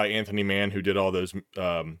directed by Anthony Mann, who did all those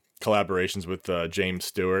collaborations with James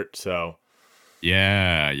Stewart. So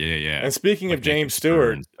yeah. And speaking of James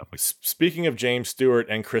Stewart,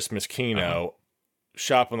 and Christmas Kino,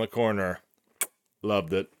 Shop on the Corner,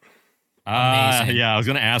 loved it. Amazing. Yeah, I was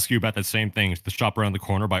going to ask you about that same thing. The Shop Around the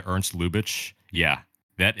Corner by Ernst Lubitsch. Yeah,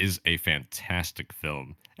 that is a fantastic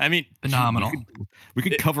film. I mean, phenomenal. We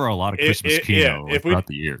could cover a lot of Christmas Kino throughout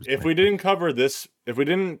the years. If we didn't cover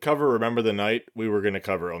Remember the Night, we were going to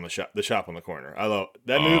cover on the Shop on the Corner. I love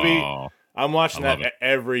that movie. I'm watching that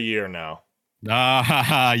every year now.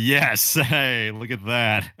 Yes. Hey, look at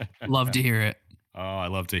that. Love to hear it. Oh, I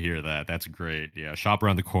love to hear that. That's great. Yeah, Shop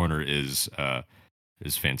Around the Corner is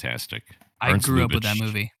fantastic. I grew up with that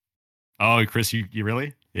movie. Oh, Chris, you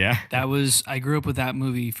really? Yeah. I grew up with that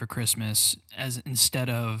movie for Christmas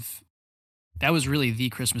that was really the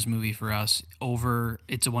Christmas movie for us over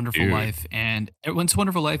It's a Wonderful Life. And It's a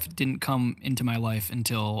Wonderful Life didn't come into my life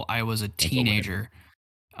until I was a teenager.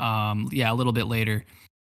 A little bit later.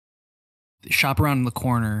 Shop Around the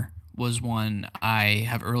Corner was one I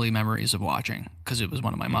have early memories of watching because it was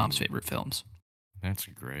one of my mom's favorite films. That's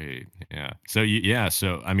great. Yeah.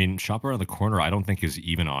 So I mean, Shop Around the Corner, I don't think is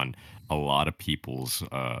even on a lot of people's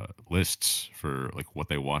lists for like what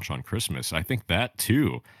they watch on Christmas. I think that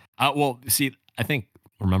too. I think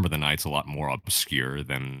Remember the Night's a lot more obscure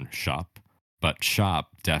than Shop, but Shop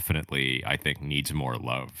definitely I think needs more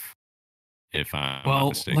love. If I'm not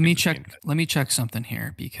mistaken. Let me check something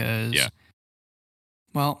here because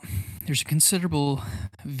well, there's a considerable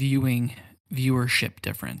viewership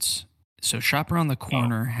difference. So Shop Around the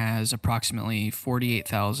Corner has approximately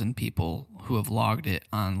 48,000 people who have logged it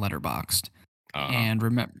on Letterboxd. And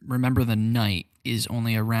Remember the Night is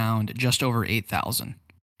only around just over 8,000.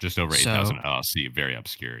 Just over 8,000. See, very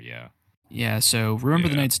obscure, yeah. Yeah, so Remember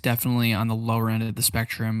the Night's definitely on the lower end of the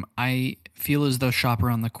spectrum. I feel as though Shop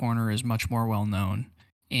Around the Corner is much more well known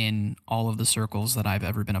in all of the circles that I've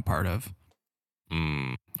ever been a part of.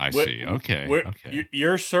 I see. Okay.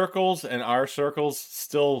 Your circles and our circles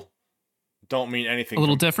still don't mean anything. A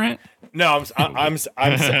little different? No, I'm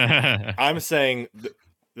saying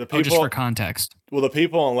the people just for context. Well, the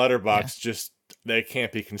people on Letterboxd they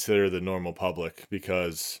can't be considered the normal public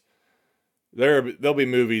because there'll be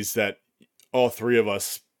movies that all three of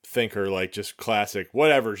us think are like just classic.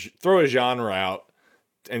 Whatever, throw a genre out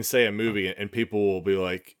and say a movie, and people will be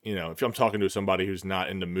like, if I'm talking to somebody who's not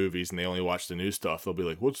into movies and they only watch the new stuff, they'll be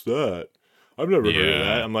like, "What's that? I've never heard of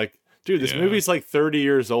that." I'm like, dude, this movie's like 30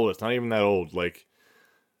 years old. It's not even that old. Like,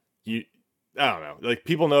 I don't know. Like,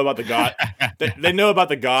 people know about the God. they know about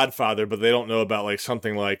the Godfather, but they don't know about like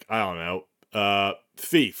something like, I don't know,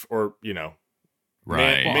 Thief or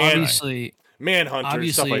right. Obviously, Manhunter,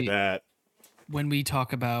 stuff like that. When we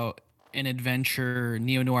talk about an adventure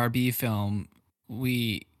neo-noir B film,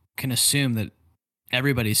 we can assume that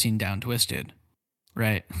everybody's seen Down Twisted,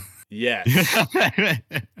 right? Yes.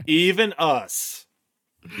 Even us.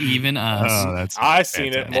 Oh, that's I've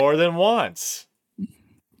seen it more than once.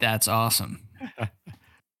 That's awesome.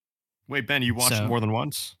 Wait, Ben, you watched it more than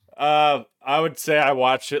once? I would say I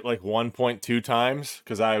watched it like 1.2 times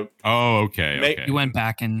because I. Oh, okay. You went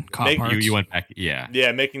back and caught parts. You went back, yeah.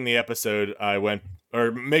 Yeah, making the episode,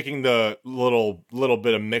 making the little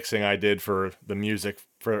bit of mixing I did for the music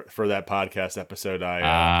for that podcast episode.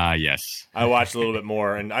 Yes. I watched a little bit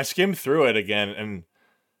more and I skimmed through it again, and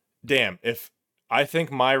damn, if I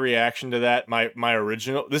think my reaction to that, my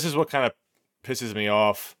original, this is what kind of pisses me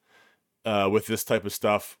off with this type of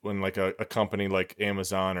stuff when like a company like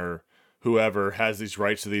Amazon or whoever has these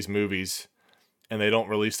rights to these movies and they don't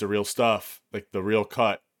release the real stuff, like the real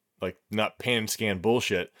cut, like not pan and scan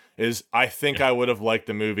bullshit, is I think I would have liked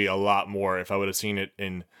the movie a lot more if I would have seen it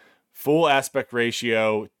in full aspect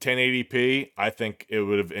ratio, 1080p. I think it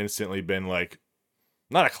would have instantly been like,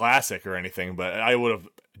 not a classic or anything, but I would have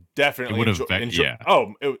definitely enjoyed.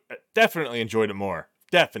 Oh, definitely enjoyed it more.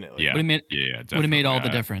 Definitely. Yeah. Would have made all the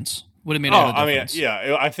difference. Would have made all the difference.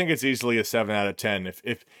 I think it's easily a 7 out of 10.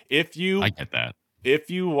 If you, I get that. If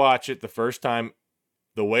you watch it the first time,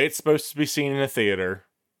 the way it's supposed to be seen in a theater,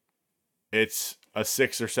 it's a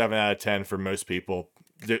 6 or 7 out of 10 for most people.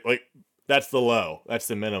 Like, that's the low. That's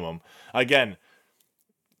the minimum. Again,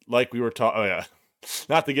 like we were talking.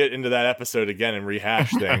 Not to get into that episode again and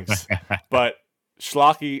rehash things, but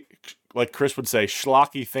schlocky, like Chris would say,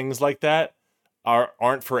 schlocky things like that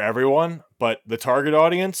aren't for everyone, but the target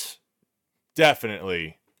audience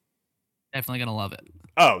definitely gonna love it.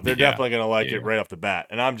 Oh, they're definitely gonna like it right off the bat.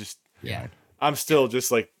 And I'm still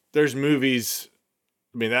just like, there's movies.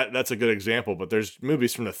 I mean, that's a good example, but there's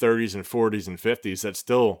movies from the 30s and 40s and 50s that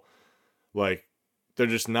still, like, they're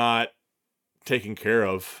just not taken care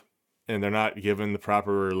of, and they're not given the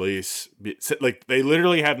proper release. Like, they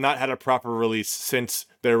literally have not had a proper release since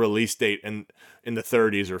their release date in the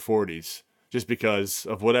 30s or 40s, just because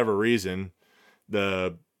of whatever reason.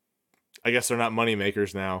 I guess they're not money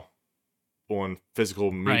makers now on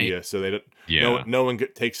physical media, right. So they don't. Yeah. No one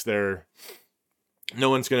takes their. No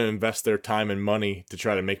one's going to invest their time and money to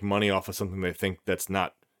try to make money off of something they think that's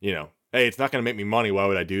not. Hey, it's not going to make me money. Why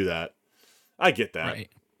would I do that? I get that. Right.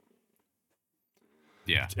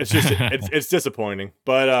 Yeah. It's just it's disappointing.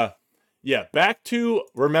 But yeah, back to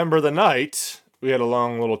Remember the Night. We had a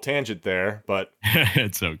long little tangent there, but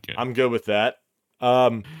it's okay. I'm good with that.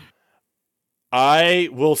 I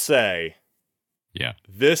will say, yeah,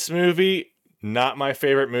 this movie, not my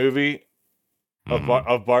favorite movie of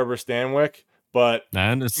Barbara Stanwyck, but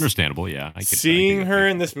it's understandable. Yeah, seeing her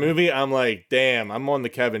in this movie, I'm like, damn, I'm on the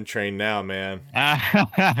Kevin train now, man.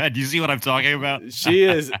 Do you see what I'm talking about? She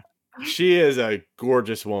is a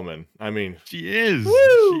gorgeous woman. I mean, she is.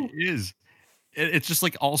 Woo! She is. It's just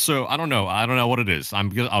like, also, I don't know what it is.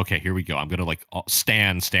 Okay, here we go. I'm gonna like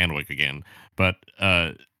Stanwyck again, but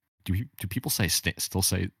do people still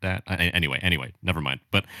say that? Anyway, never mind.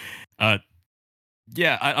 But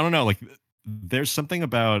yeah, I don't know. Like, there's something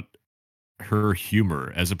about her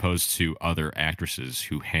humor as opposed to other actresses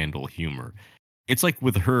who handle humor. It's like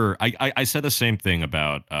with her, I said the same thing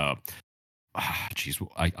about geez,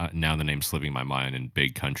 now the name's slipping my mind in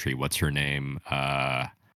Big Country. What's her name?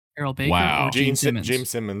 Carol Baker. Wow. Or Gene Simmons. Gene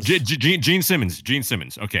Simmons. Gene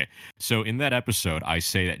Simmons. Okay. So in that episode, I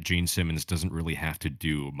say that Gene Simmons doesn't really have to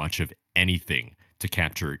do much of anything to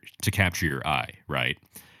capture your eye, right?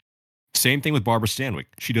 Same thing with Barbara Stanwyck.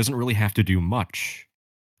 She doesn't really have to do much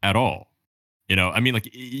at all. I mean, like,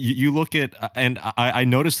 you look at, and I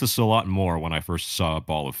noticed this a lot more when I first saw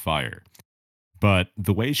Ball of Fire, but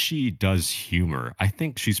the way she does humor, I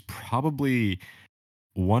think she's probably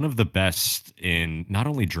one of the best in not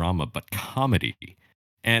only drama but comedy.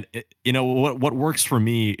 And what works for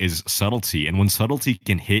me is subtlety, and when subtlety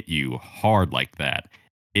can hit you hard like that,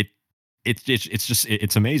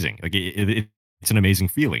 it's amazing. Like, it's an amazing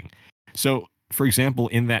feeling. So, for example,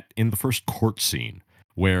 in the first court scene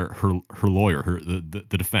where her lawyer, the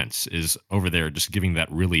defense, is over there just giving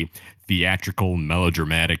that really theatrical,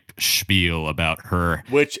 melodramatic spiel about her,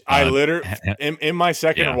 which I literally in my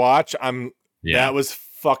second watch, that was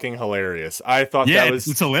fucking hilarious. I thought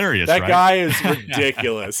it's hilarious. That right? guy is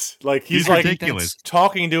ridiculous. Like, he's like ridiculous.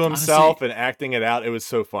 Talking to himself and acting it out. It was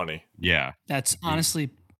so funny. Yeah, that's honestly.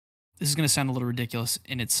 This is going to sound a little ridiculous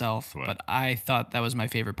in itself, but I thought that was my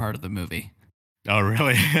favorite part of the movie. Oh,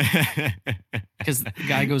 really? Because the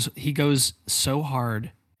guy goes so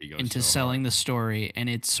hard into selling the story, and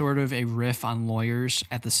it's sort of a riff on lawyers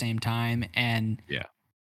at the same time. And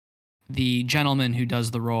the gentleman who does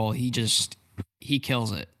the role, he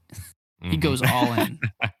kills it. He goes all in,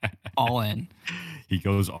 all in. He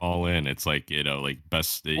goes all in. It's like, like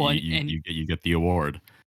best. Well, you get the award.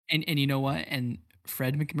 And you know what? And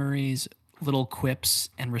Fred McMurray's little quips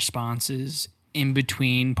and responses in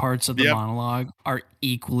between parts of the monologue are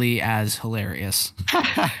equally as hilarious.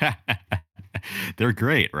 They're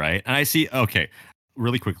great, right? And I see, okay,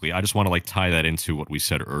 really quickly, I just want to like tie that into what we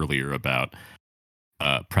said earlier about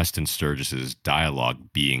Preston Sturges's dialogue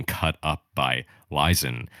being cut up by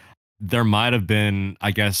Lizen. There might have been,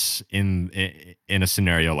 I guess, in a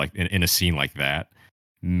scenario like in a scene like that,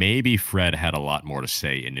 maybe Fred had a lot more to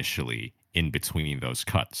say initially in between those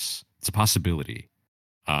cuts. It's a possibility.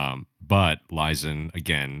 But Lizen,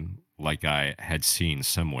 again, like I had seen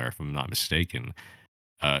somewhere, if I'm not mistaken,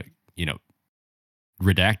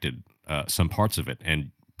 redacted some parts of it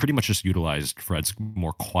and pretty much just utilized Fred's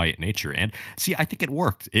more quiet nature. And see, I think it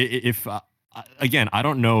worked. If again, I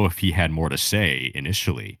don't know if he had more to say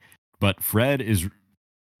initially, but Fred is,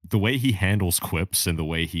 the way he handles quips and the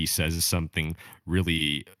way he says something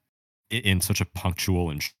really in such a punctual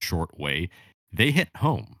and short way, they hit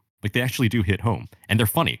home. Like, they actually do hit home, and they're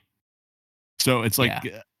funny. So it's like,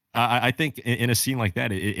 I think in a scene like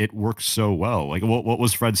that, it works so well. Like, what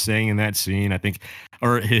was Fred saying in that scene? I think,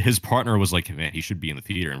 or his partner was like, man, he should be in the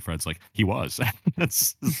theater. And Fred's like, he was.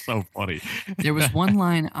 That's so funny. There was one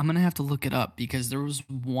line, I'm going to have to look it up, because there was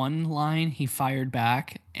one line he fired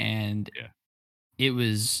back, and it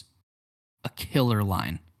was a killer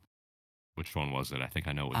line. Which one was it? I think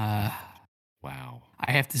I know. Wow.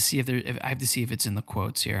 I have to see if it's in the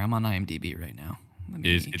quotes here. I'm on IMDb right now.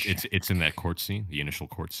 It's in that court scene, the initial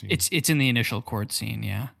court scene. It's in the initial court scene.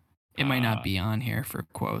 Yeah, it might not be on here for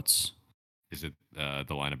quotes. Is it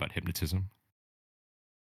the line about hypnotism?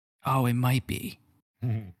 Oh, it might be.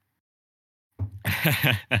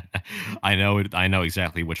 I know it. I know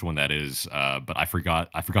exactly which one that is, but I forgot.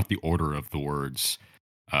 I forgot the order of the words.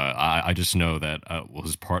 I just know that well,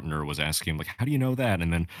 his partner was asking him like, "How do you know that?"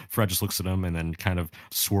 And then Fred just looks at him and then kind of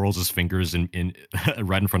swirls his fingers in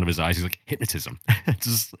right in front of his eyes. He's like, "Hypnotism."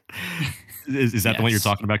 Just is that the one you're Yes.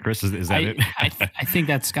 talking about, Chris? Is that it? I think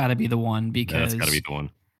that's got to be the one Yeah, that's got to be because the one.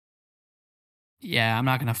 yeah, I'm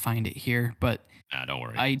not gonna find it here, but Nah, don't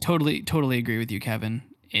worry. I totally agree with you, Kevin.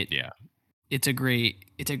 Yeah, It's a great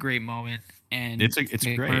moment, and it's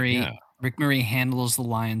great. Yeah. McMurray handles the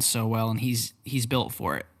lines so well, and he's built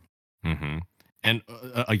for it. Hmm. And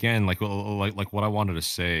again, like what I wanted to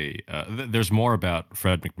say, there's more about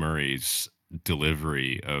Fred McMurray's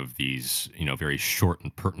delivery of these, very short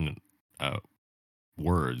and pertinent uh,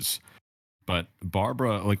 words. But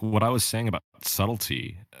Barbara, like what I was saying about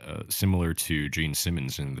subtlety, similar to Gene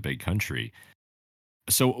Simmons in The Big Country.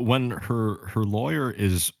 So when her lawyer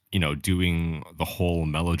is, doing the whole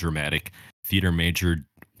melodramatic theater major,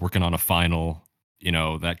 working on a final,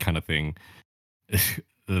 that kind of thing,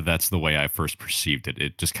 that's the way I first perceived it.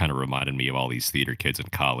 It just kind of reminded me of all these theater kids in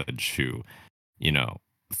college who,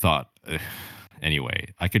 thought. Anyway,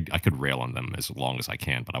 I could rail on them as long as I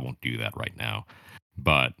can, but I won't do that right now.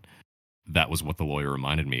 But that was what the lawyer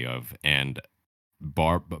reminded me of, and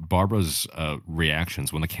Barbara's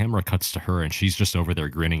reactions when the camera cuts to her and she's just over there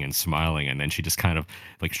grinning and smiling, and then she just kind of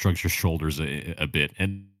like shrugs her shoulders a bit,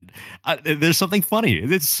 and there's something funny.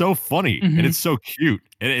 It's so funny and Hmm. it's so cute,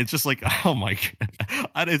 and it's just like, oh my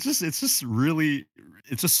god, it's just really,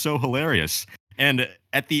 it's just so hilarious. And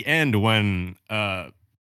at the end when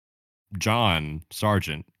John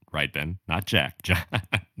Sargent, right, Ben, not Jack, John,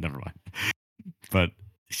 never mind, but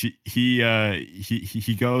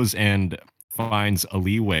he goes and finds a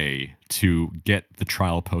leeway to get the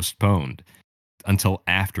trial postponed until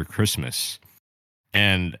after Christmas,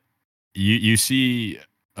 and you see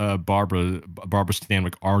Barbara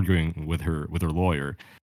Stanwyck arguing with her lawyer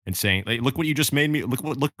and saying, like, "Look what you just made me look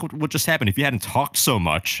what just happened. If you hadn't talked so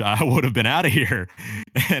much, I would have been out of here."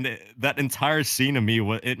 And that entire scene of me,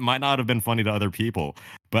 it might not have been funny to other people,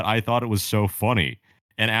 but I thought it was so funny.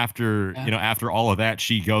 And after Yeah. after all of that,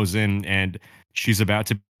 she goes in and she's about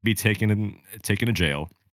to be taken to jail,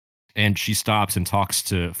 and she stops and talks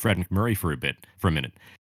to Fred McMurray for a minute,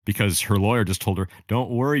 because her lawyer just told her, "Don't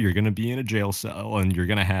worry, you're going to be in a jail cell and you're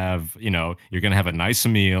going to have, you're going to have a nice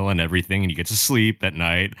meal and everything, and you get to sleep at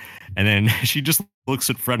night." And then she just looks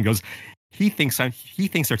at Fred and goes, he thinks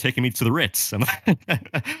they're taking me to the Ritz." And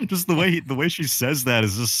just the way she says that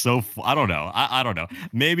is just so I don't know. I don't know.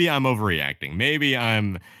 Maybe I'm overreacting.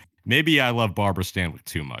 Maybe I love Barbara Stanwyck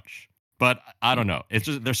too much. But I don't know. It's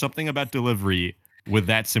just there's something about delivery with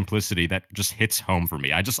that simplicity that just hits home for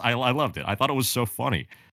me. I loved it. I thought it was so funny.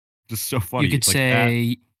 Just so You funny. could Like that.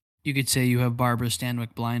 say you could say you have Barbara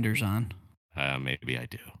Stanwyck blinders on. Maybe I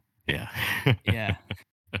do. Yeah. Yeah,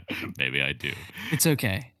 Maybe I do. it's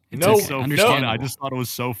okay. It's No, It's okay. so funny. I Understandable. just thought it was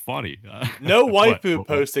so funny. no What? waifu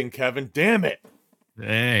posting, Kevin. Damn it.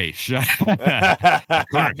 Hey, shut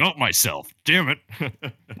Can't help myself. Damn it.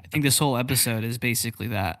 I think this whole episode is basically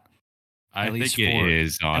that. I At least think it for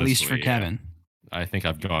is, at least for honestly. Yeah. Kevin. I think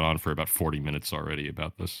I've gone on for about 40 minutes already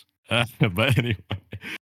about this. But anyway,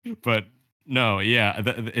 but no, yeah,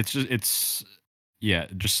 yeah,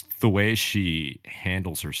 just the way she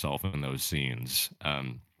handles herself in those scenes.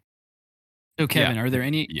 So Yeah, Kevin, are there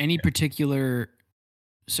yeah, any particular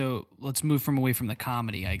so let's move from away from the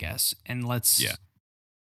comedy, I guess, and yeah,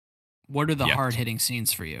 what are the yes. hard-hitting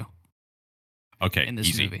scenes for you Okay, in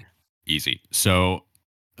this movie? easy. So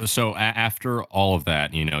after all of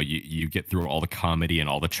that, you get through all the comedy and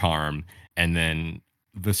all the charm, and then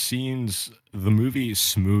the movie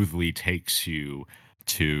smoothly takes you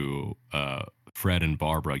to Fred and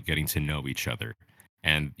Barbara getting to know each other,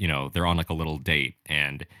 and they're on like a little date,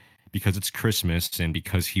 and because it's Christmas and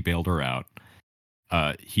because he bailed her out,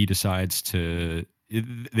 he decides to.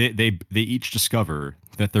 They each discover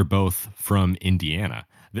that they're both from Indiana.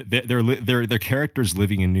 They're characters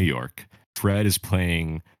living in New York. Fred is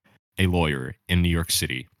playing a lawyer in New York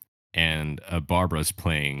City, and Barbara's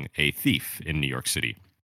playing a thief in New York City.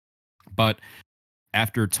 But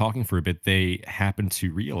after talking for a bit, they happen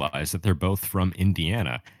to realize that they're both from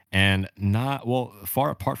Indiana, and not well far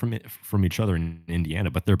apart from each other in Indiana,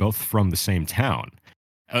 but they're both from the same town.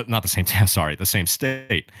 Not the same town, sorry, the same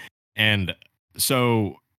state. And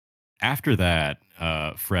so after that,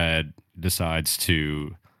 Fred decides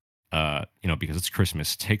to, because it's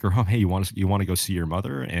Christmas, take her home. Hey, you want to go see your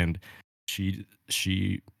mother? And she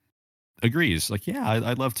agrees. Like, yeah,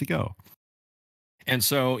 I'd love to go. And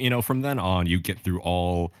so, from then on, you get through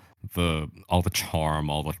all all the charm,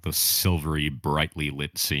 all like the silvery, brightly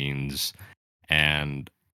lit scenes, and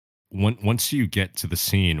once you get to the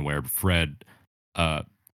scene where Fred uh,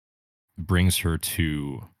 brings her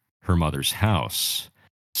to her mother's house,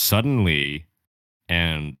 suddenly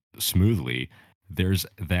and smoothly, there's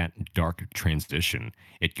that dark transition.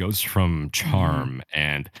 It goes from charm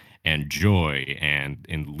and joy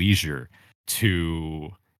and leisure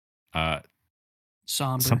to uh,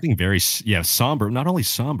 somber. something very somber. Not only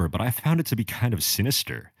somber, but I found it to be kind of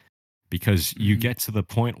sinister because you get to the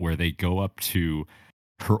point where they go up to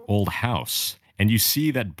her old house and you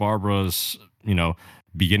see that Barbara's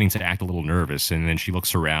beginning to act a little nervous, and then she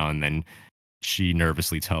looks around, and then she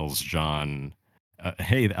nervously tells John,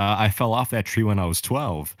 "Hey, I fell off that tree when I was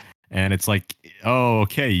 12." And it's like, oh,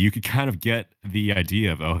 okay, you could kind of get the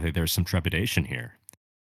idea of, oh, hey, there's some trepidation here.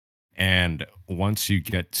 And once you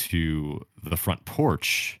get to the front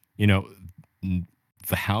porch,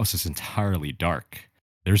 the house is entirely dark.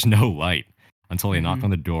 There's no light until they knock on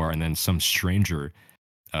the door, and then some stranger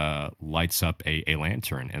lights up a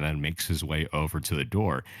lantern and then makes his way over to the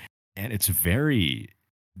door. And it's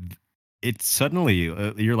suddenly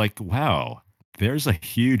you're like, wow, there's a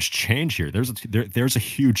huge change here. There's a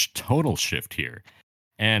huge tonal shift here.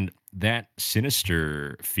 And that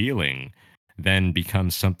sinister feeling then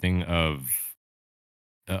becomes something of,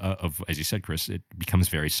 as you said, Chris, it becomes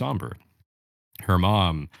very somber. Her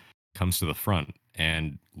mom comes to the front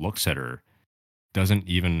and looks at her, doesn't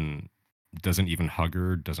even hug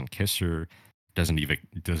her, doesn't kiss her, doesn't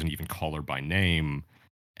even call her by name.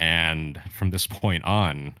 And from this point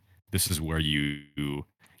on, this is where you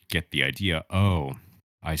get the idea, oh,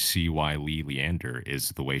 I see why Lee Leander is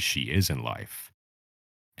the way she is in life.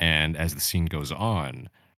 And as the scene goes on,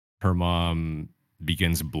 her mom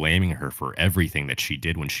begins blaming her for everything that she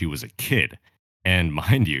did when she was a kid. And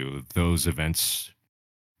mind you, those events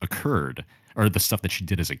occurred, or the stuff that she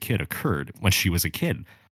did as a kid occurred when she was a kid,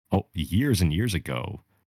 years and years ago.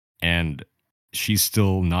 And she's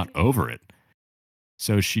still not over it.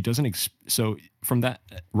 So she doesn't. So from that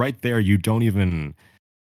right there, you don't even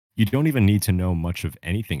need to know much of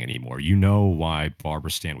anything anymore. You know why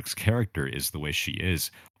Barbara Stanwyck's character is the way she is,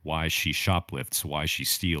 why she shoplifts, why she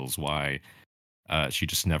steals, why she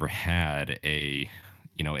just never had a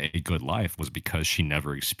good life, was because she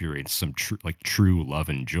never experienced some true love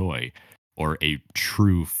and joy, or a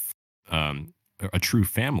true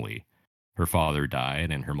family. Her father died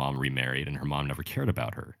and her mom remarried, and her mom never cared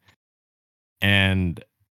about her. And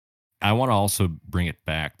I want to also bring it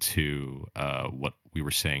back to what we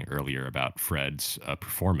were saying earlier about Fred's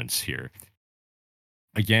performance here.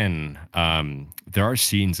 Again, there are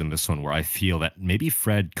scenes in this one where I feel that maybe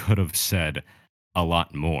Fred could have said a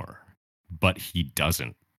lot more, but he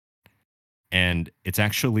doesn't. And it's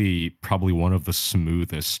actually probably one of the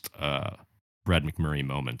smoothest Fred MacMurray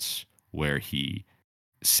moments, where he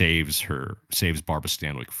saves Barbara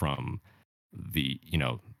Stanwyck from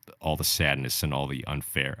all the sadness and all the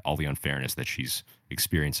unfairness that she's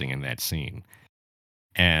experiencing in that scene.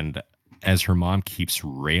 And as her mom keeps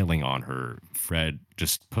railing on her, Fred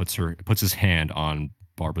just puts his hand on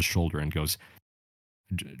Barbara's shoulder and goes,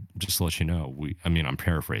 just to let you know, I'm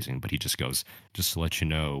paraphrasing, but he just goes, just to let you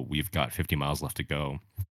know, we've got 50 miles left to go.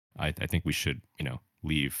 I think we should,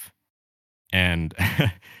 leave. And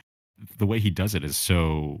the way he does it is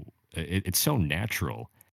it's so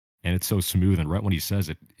natural, and it's so smooth. And right when he says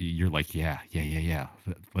it, you're like, yeah.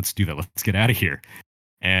 Let's do that. Let's get out of here.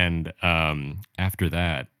 And after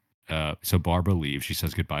that, so Barbara leaves. She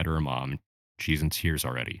says goodbye to her mom. She's in tears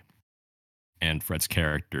already. And Fred's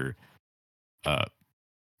character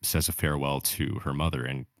says a farewell to her mother,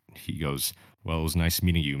 and he goes, well, it was nice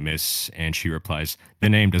meeting you, miss. And she replies, the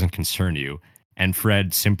name doesn't concern you. And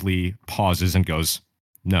Fred simply pauses and goes,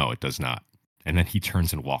 no, it does not. And then he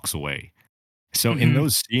turns and walks away. So in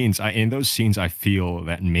those scenes, I feel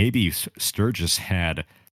that maybe Sturges had,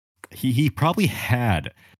 he probably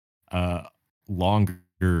had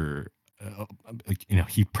longer,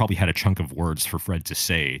 he probably had a chunk of words for Fred to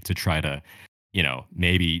say, to try to,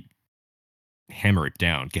 maybe hammer it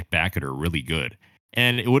down, get back at her really good.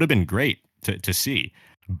 And it would have been great to see.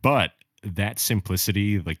 But that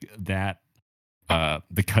simplicity, like that,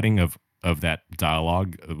 the cutting of that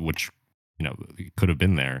dialogue, which, could have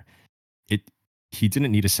been there, he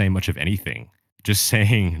didn't need to say much of anything. Just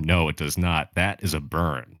saying, no, it does not. That is a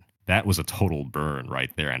burn. That was a total burn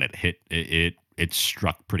right there. And it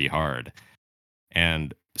struck pretty hard.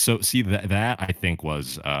 And so see that I think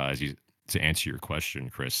was, to answer your question,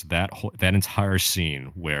 Chris, that entire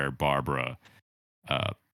scene where Barbara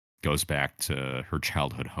goes back to her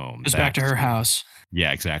childhood home. Goes back to her house.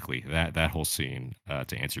 Yeah, exactly. That whole scene,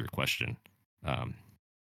 to answer your question.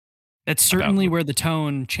 That's certainly where the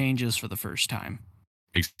tone changes for the first time.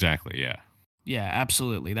 Exactly, yeah. Yeah,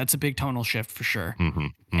 absolutely. That's a big tonal shift for sure. Mm-hmm,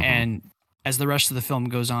 mm-hmm. And as the rest of the film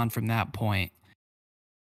goes on from that point,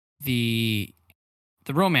 the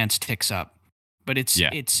romance ticks up, but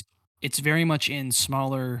it's very much in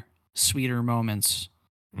smaller, sweeter moments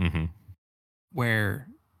where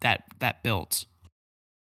that builds.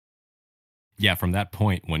 Yeah, from that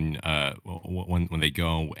point when they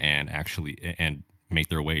go and actually and make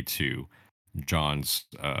their way to John's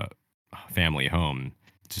family home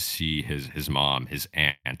to see his mom, his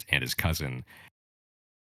aunt, and his cousin,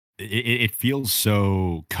 it feels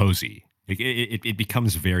so cozy. It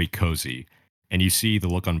becomes very cozy, and you see the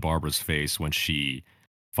look on Barbara's face when she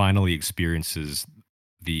finally experiences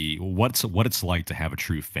what it's like to have a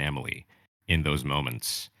true family in those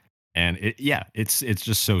moments, and it's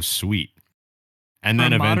just so sweet. And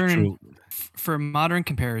then eventually, for a modern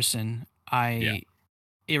comparison, it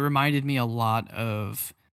reminded me a lot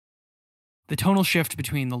of the tonal shift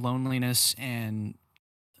between the loneliness and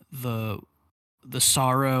the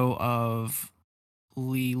sorrow of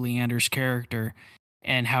Lee Leander's character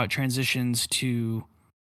and how it transitions to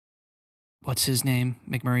what's his name?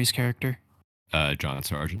 McMurray's character? John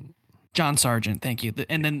Sargent. John Sargent, thank you.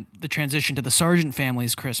 And then the transition to the Sargent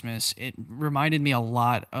family's Christmas, it reminded me a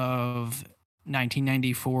lot of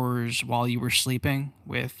 1994's While You Were Sleeping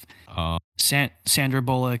with Sandra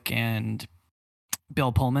Bullock and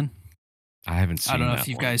Bill Pullman. I haven't seen that. I don't know if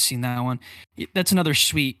you guys seen that one. That's another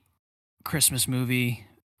sweet Christmas movie.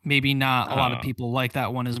 Maybe not a lot of people like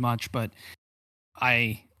that one as much, but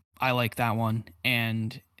I like that one.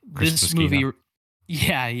 And this movie,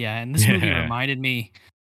 and this movie reminded me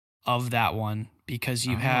of that one because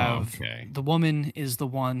you have the woman is the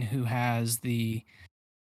one who has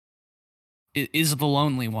is the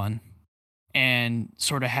lonely one and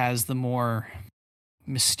sort of has the more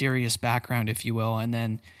mysterious background, if you will, and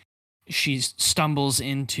then she stumbles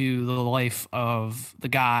into the life of the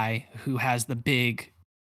guy who has the big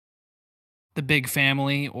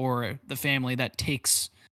family, or the family that takes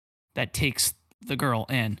the girl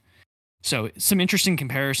in. So some interesting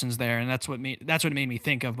comparisons there, and that's what it made me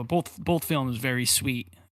think of. But both films very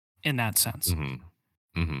sweet in that sense.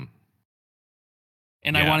 Mm-hmm. Mm-hmm.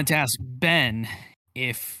 And I wanted to ask Ben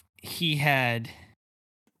if he did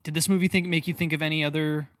this movie make you think of any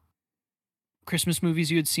other Christmas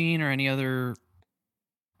movies you had seen, or any other?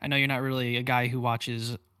 I know you're not really a guy who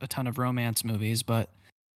watches a ton of romance movies, but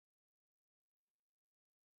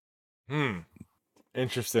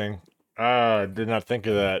interesting. Did not think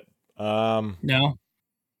of that. No.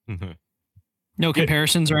 No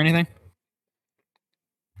comparisons or anything?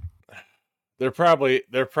 There probably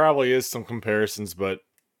is some comparisons, but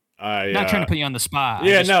not trying to put you on the spot.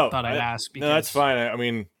 Yeah, I just thought I'd ask. No, that's fine. I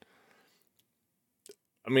mean,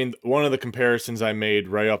 one of the comparisons I made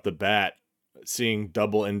right off the bat, seeing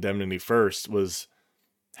Double Indemnity first, was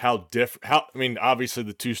how different. Obviously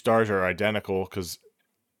the two stars are identical because,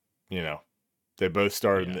 they both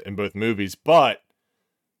starred in both movies, but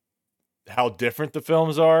how different the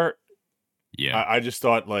films are. Yeah, I just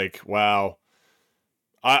thought, like, wow.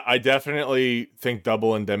 I definitely think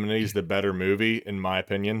Double Indemnity is the better movie in my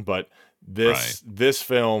opinion, but this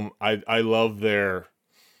film, I love their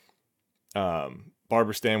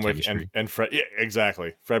Barbara Stanwyck and Fred. Yeah,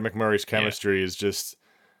 exactly. Fred McMurray's chemistry is just.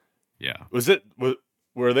 Yeah.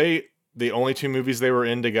 Were they the only two movies they were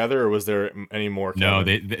in together, or was there any more? No,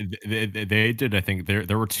 they did. I think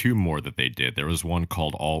there were two more that they did. There was one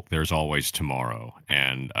called There's Always Tomorrow,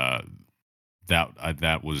 and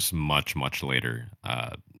that was much later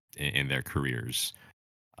in their careers.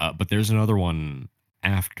 But there's another one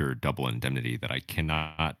after Double Indemnity that I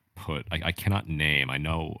cannot I cannot name. I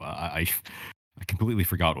know I completely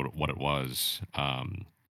forgot what it was.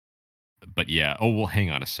 But yeah. Oh well,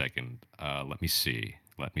 hang on a second. Let me see.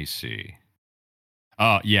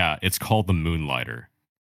 Yeah, it's called The Moonlighter.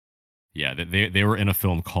 Yeah, they were in a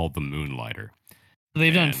film called The Moonlighter.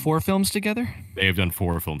 They've done 4 films together? They have done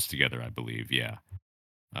 4 films together, I believe, yeah.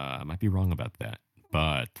 I might be wrong about that,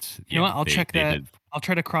 but... You know what? I'll check that. I'll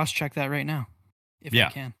try to cross-check that right now, if I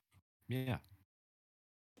can. Yeah.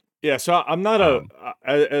 Yeah, so I'm not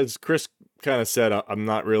as Chris kind of said, I'm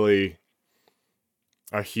not really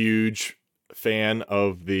a huge fan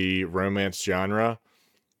of the romance genre.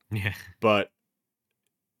 Yeah. But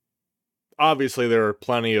obviously there are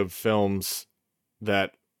plenty of films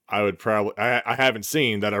that I would probably I haven't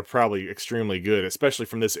seen that are probably extremely good, especially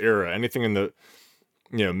from this era. Anything in the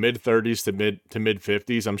mid 30s to mid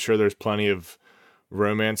 50s, I'm sure there's plenty of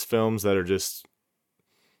romance films that are just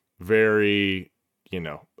very,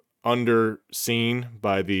 underseen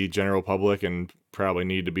by the general public and probably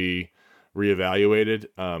need to be reevaluated.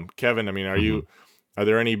 Kevin, I mean, are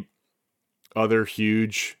there any other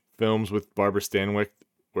huge films with Barbara Stanwyck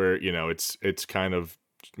where, it's kind of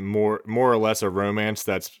more or less a romance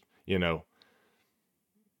that's, more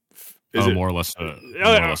or less a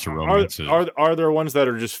romance. Are there ones that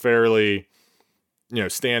are just fairly,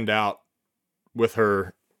 stand out with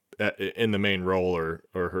her in the main role or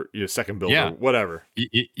her second build or whatever?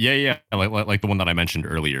 Yeah. Like the one that I mentioned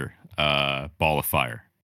earlier, Ball of Fire.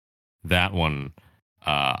 That one,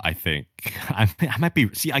 I think I might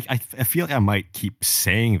be. See, I feel like I might keep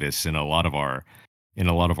saying this in a lot of our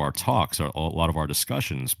talks or a lot of our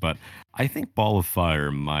discussions, but I think Ball of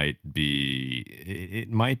Fire might be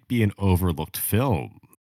an overlooked film.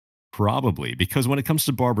 Probably because when it comes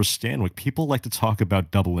to Barbara Stanwyck, people like to talk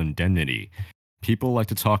about Double Indemnity. People like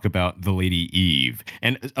to talk about The Lady Eve.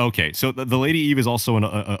 And okay, so the Lady Eve is also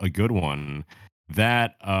a good one.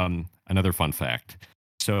 That another fun fact.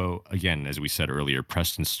 So again, as we said earlier,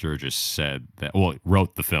 Preston Sturges said that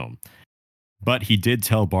wrote the film, but he did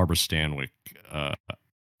tell Barbara Stanwyck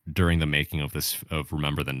during the making of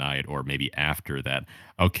Remember the Night, or maybe after that,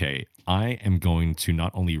 okay, I am going to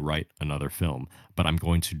not only write another film, but I'm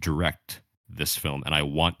going to direct this film, and I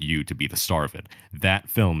want you to be the star of it. That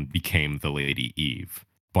film became The Lady Eve.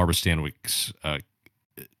 Barbara Stanwyck's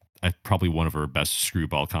probably one of her best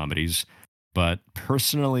screwball comedies, but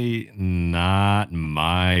personally, not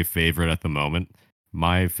my favorite at the moment.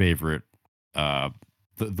 My favorite, the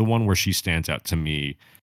one where she stands out to me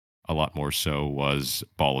a lot more so, was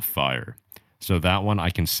Ball of Fire. So that one I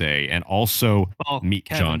can say, and also Meet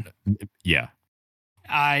Kevin, John. Yeah,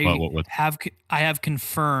 I have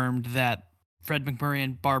confirmed that Fred MacMurray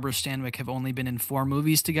and Barbara Stanwyck have only been in 4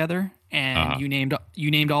 movies together, and you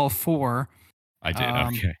named all 4. I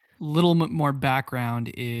did. Okay. Little more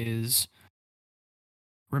background is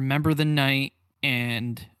Remember the Night,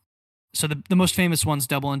 and so the most famous one's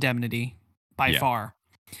Double Indemnity by far.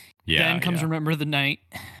 Yeah. Then comes Remember the Night.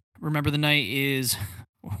 Remember the Night is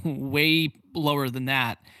way lower than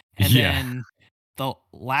that, and then the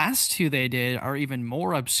last 2 they did are even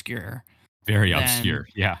more obscure. Very obscure.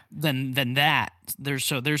 Yeah. Than that.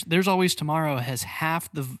 There's Always Tomorrow has half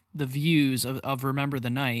the views of Remember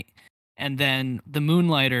the Night, and then The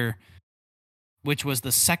Moonlighter, which was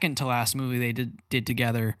the second to last movie they did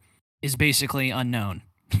together, is basically unknown.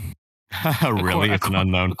 Really? It's an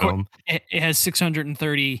unknown film? It has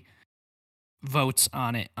 630 votes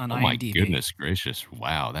on it on IMDb. Oh my goodness gracious.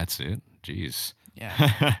 Wow, that's it? Jeez.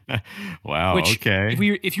 Yeah. Wow, okay.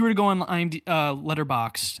 If you were to go on IMDb,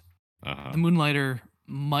 Letterboxd, The Moonlighter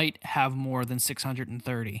might have more than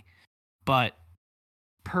 630, but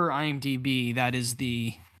per IMDb, that is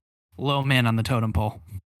the low man on the totem pole.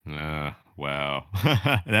 Wow.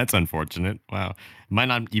 That's unfortunate. Wow. Might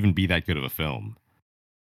not even be that good of a film.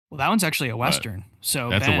 Well, that one's actually a Western. So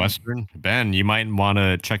that's a Western? Ben, you might want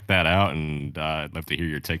to check that out, and I'd love to hear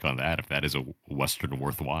your take on that, if that is a Western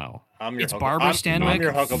worthwhile. It's Barbara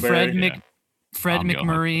Stanwyck, Fred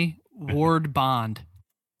MacMurray, Ward Bond.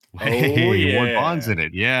 Hey, Ward Bond's in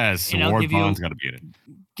it. Yes, Ward Bond's got to be in it.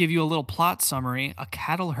 Give you a little plot summary. A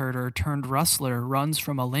cattle herder turned rustler runs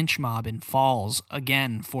from a lynch mob and falls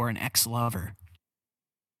again for an ex-lover.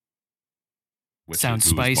 Sounds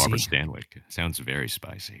spicy. Barbara Stanwyck. Sounds very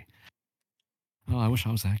spicy. Oh, I wish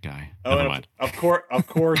I was that guy. Oh, never mind. Of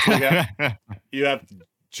course, you have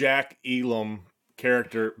Jack Elam,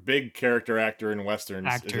 big character actor in westerns,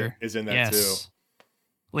 is in that too.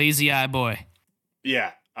 Lazy Eye Boy.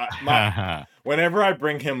 Yeah. Whenever I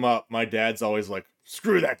bring him up, my dad's always like,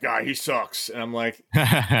 "Screw that guy, he sucks," and I'm like,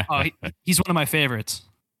 he's one of my favorites.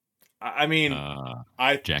 I mean,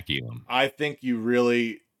 Jack Elam. I think you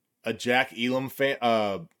really. A Jack Elam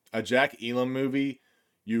a Jack Elam movie,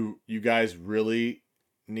 you guys really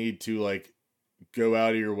need to like go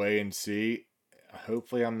out of your way and see.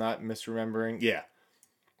 Hopefully, I'm not misremembering. Yeah.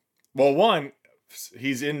 Well, one,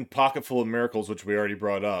 he's in Pocketful of Miracles, which we already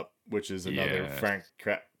brought up, which is another Frank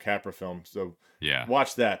Capra film. So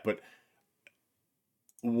watch that. But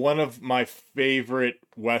one of my favorite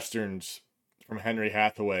westerns from Henry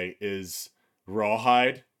Hathaway is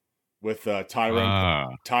Rawhide, with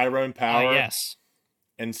Tyrone Power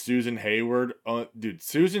and Susan Hayward. Dude,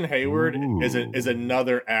 Susan Hayward is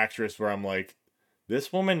another actress where I'm like,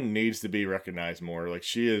 this woman needs to be recognized more. Like,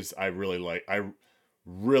 she is. I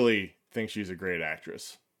really think she's a great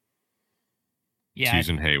actress. Yeah,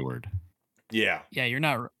 Susan Hayward. Yeah, you're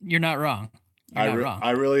not wrong. You're not wrong.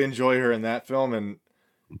 I really enjoy her in that film, and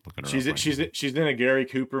She's in a Gary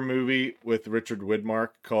Cooper movie with Richard Widmark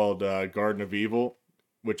called Garden of Evil,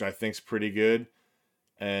 which I think's pretty good.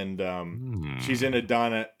 And she's in a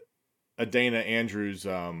Dana Andrews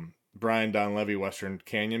Brian Donlevy Western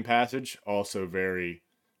Canyon Passage, also very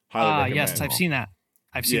highly recommended. Yes, I've seen that.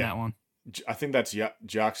 I've seen that one. I think that's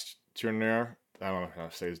Jacques Tourneur. I don't know how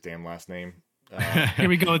to say his damn last name. Here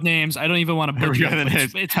we go with names. I don't even want to butcher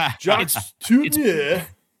it. It's Jacques Tourneur.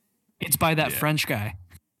 It's by that French guy.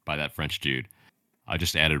 By that French dude. I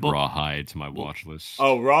just added Rawhide to my watch list.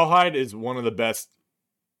 Oh, Rawhide is one of the best.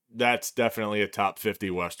 That's definitely a top 50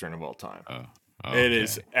 Western of all time. Okay. It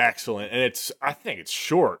is excellent, and I think it's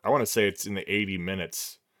short. I want to say it's in the 80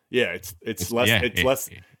 minutes. Yeah, it's less.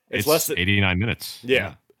 It's less than 89 minutes.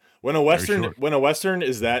 Yeah. When a Western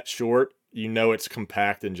is that short, you know it's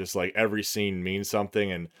compact and just like every scene means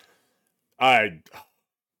something. And I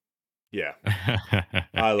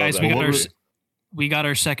love guys, that. We got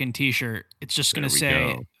our second T-shirt. It's just gonna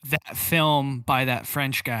say that film by that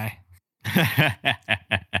French guy.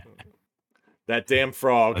 That damn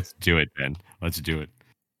frog. Let's do it, Ben. Let's do it.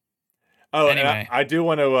 Oh, anyway. And I do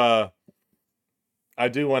want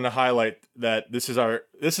to highlight that this is our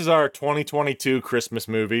 2022 Christmas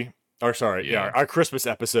movie. Or sorry, our Christmas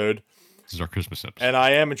episode. This is our Christmas episode. And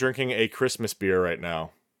I am drinking a Christmas beer right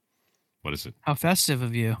now. What is it? How festive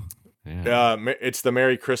of you. Yeah. It's the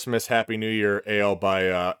Merry Christmas, Happy New Year Ale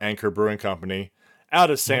by Anchor Brewing Company out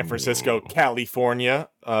of San Francisco, California.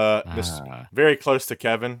 Very close to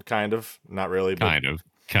Kevin, kind of. Not really, but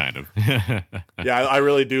kind of. Yeah, I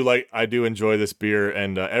really do I do enjoy this beer,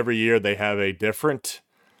 and every year they have a different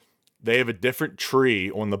tree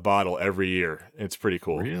on the bottle every year. It's pretty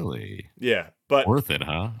cool. Really? Yeah, but worth it,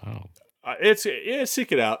 huh? Oh.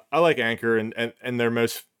 Seek it out. I like Anchor, and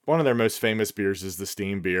one of their most famous beers is the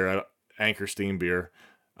Steam beer, Anchor Steam beer.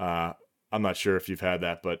 I'm not sure if you've had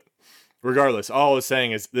that, but regardless, all I was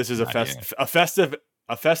saying is this is a festive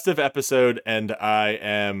episode, and I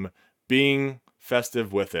am being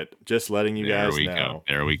festive with it. Just letting you guys know.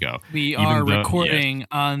 There we go. We are recording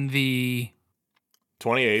on the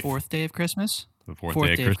 28th, fourth day of Christmas. The fourth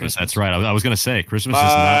day of Christmas. That's right. I was going to say Christmas is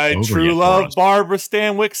not over. My true love, Barbara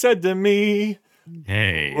Stanwyck, said to me,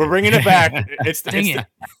 "Hey, we're bringing it back. It's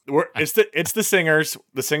the Singers,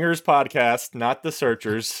 the Singers podcast, not the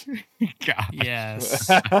Searchers." God. Yes.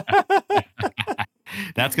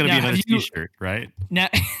 That's gonna be another T-shirt, right? Now,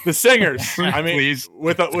 the Singers. I mean, please.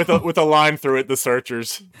 with a line through it, the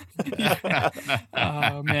Searchers.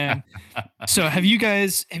 Oh man. So have you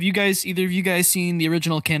guys either of you guys seen the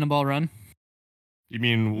original Cannonball Run? You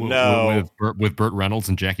mean no. with Burt Reynolds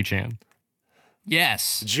and Jackie Chan?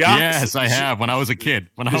 Yes. Yes, I have. When I was a kid,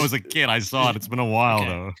 I saw it. It's been a while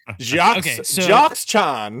though. Jacques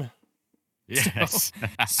Chan. Yes.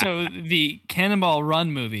 So the Cannonball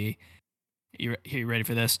Run movie. You ready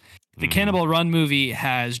for this? The Cannonball Run movie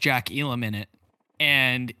has Jack Elam in it,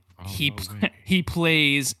 and he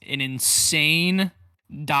plays an insane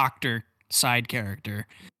doctor side character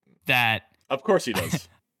that. Of course he does.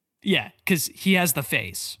 Yeah, because he has the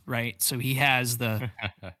face, right? So he has the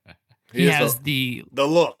he has the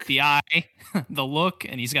look, the eye, the look,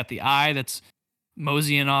 and he's got the eye that's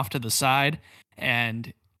moseying off to the side,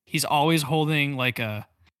 and he's always holding like a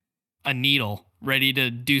needle ready to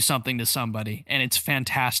do something to somebody, and it's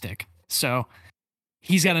fantastic. So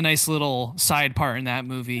he's got a nice little side part in that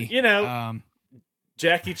movie. You know,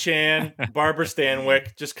 Jackie Chan, Barbara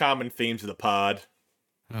Stanwyck, just common themes of the pod.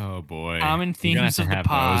 Oh boy, common themes of the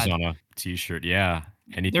pod. Those on a T-shirt, yeah.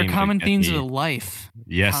 They're common themes of life.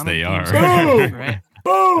 Yes, common they are. Boom! Right?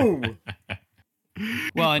 Boom!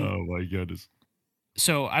 Well, oh my goodness.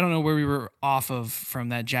 So I don't know where we were off of from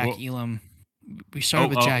that Jack Elam. We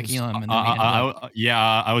started with Jack Elam, and then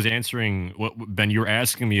I was answering. Ben, you were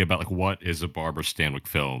asking me about like what is a Barbara Stanwyck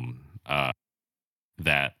film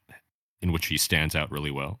that in which he stands out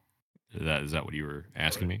really well. Is that what you were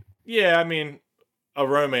asking me? Yeah, I mean, a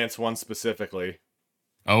romance one specifically.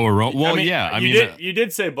 Oh, you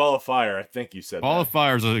did say Ball of Fire. I think you said Ball of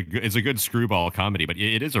Fire is a good screwball comedy, but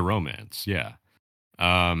it is a romance. Yeah.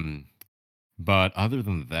 But other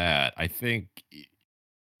than that, I think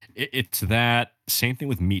it's that same thing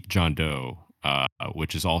with Meet John Doe,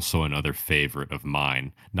 which is also another favorite of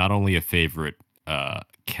mine. Not only a favorite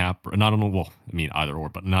Capra, not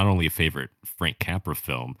only a favorite Frank Capra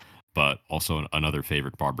film, but also another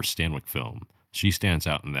favorite Barbara Stanwyck film. She stands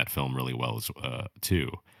out in that film really well too.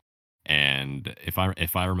 And if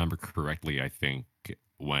I remember correctly, I think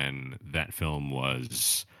when that film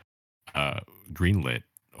was greenlit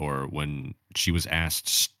or when she was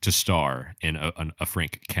asked to star in a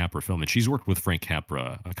Frank Capra film, and she's worked with Frank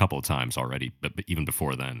Capra a couple of times already, but even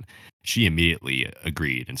before then, she immediately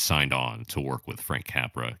agreed and signed on to work with Frank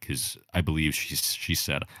Capra because I believe she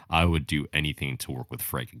said, "I would do anything to work with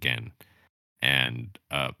Frank again." And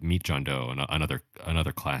Meet John Doe,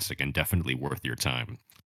 another classic, and definitely worth your time.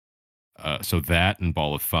 So that and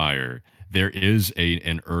Ball of Fire. There is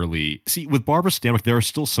an early with Barbara Stanwyck. There are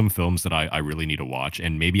still some films that I really need to watch,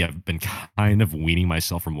 and maybe I've been kind of weaning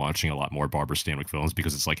myself from watching a lot more Barbara Stanwyck films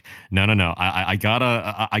because it's like no, I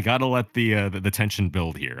gotta let the tension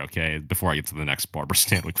build here, okay, before I get to the next Barbara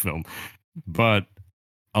Stanwyck film. But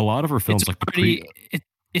a lot of her films,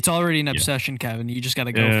 it's already an obsession, Kevin. You just got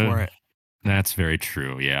to go for it. That's very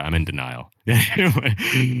true. Yeah, I'm in denial.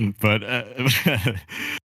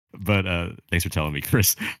 but thanks for telling me,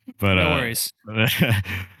 Chris. But no worries.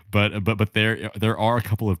 But there are a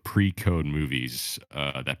couple of pre-code movies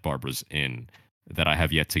that Barbara's in that I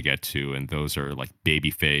have yet to get to, and those are like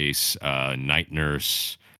Babyface, Night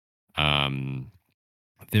Nurse.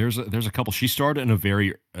 There's a couple. She starred in a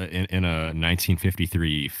in a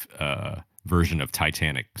 1953 version of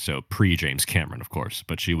Titanic, so pre James Cameron, of course,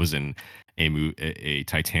 but she was in a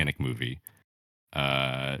Titanic movie.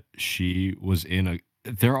 She was in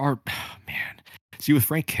see, with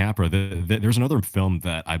Frank Capra, there's another film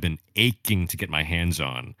that I've been aching to get my hands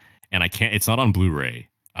on, and I can't. It's not on Blu-ray.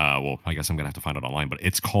 Well, I guess I'm gonna have to find it online, but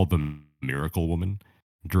it's called The Miracle Woman,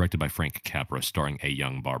 directed by Frank Capra, starring a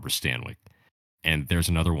young Barbara Stanwyck. And there's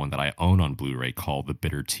another one that I own on Blu-ray called The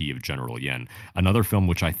Bitter Tea of General Yen. Another film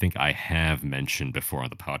which I think I have mentioned before on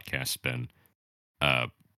the podcast, Ben,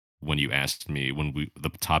 when you asked me, the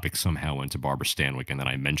topic somehow went to Barbara Stanwyck, and then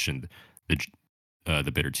I mentioned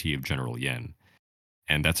the Bitter Tea of General Yen.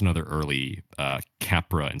 And that's another early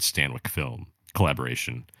Capra and Stanwyck film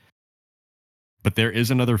collaboration. But there is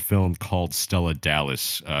another film called Stella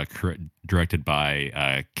Dallas, directed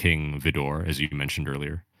by King Vidor, as you mentioned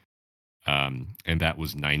earlier. And that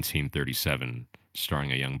was 1937,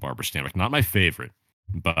 starring a young Barbara Stanwyck. Not my favorite,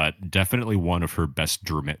 but definitely one of her best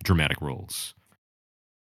dramatic roles.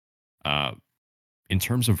 In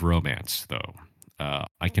terms of romance, though,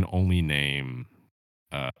 I can only name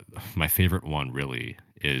my favorite one. Really,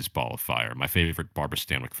 is Ball of Fire. My favorite Barbara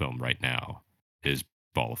Stanwyck film right now is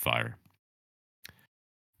Ball of Fire.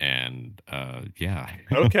 And yeah.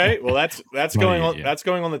 Okay, well that's going on. Yeah. That's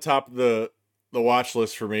going on the top of the watch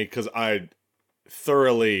list for me because I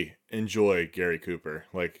thoroughly enjoy Gary Cooper.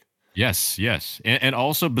 Like, yes, and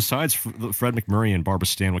also besides Fred MacMurray and Barbara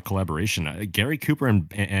Stanwyck collaboration, Gary Cooper and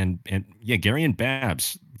Gary and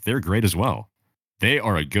Babs, they're great as well.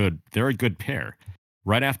 They're a good pair.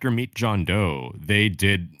 Right after Meet John Doe, they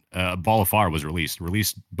did Ball of Fire was released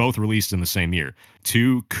both released in the same year.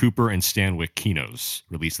 2 Cooper and Stanwyck kinos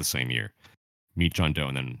released the same year. Meet John Doe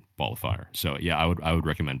and then Ball of Fire. So yeah, I would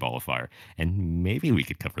recommend Ball of Fire, and maybe we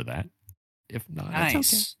could cover that. If not,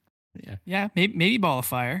 nice. Yeah, maybe Ball of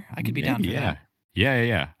Fire. I could be down for that.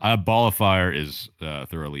 Yeah. Ball of Fire is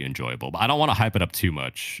thoroughly enjoyable, but I don't want to hype it up too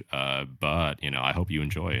much. But I hope you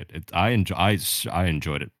enjoy it. I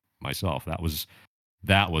enjoyed it myself. That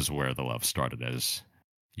was where the love started, as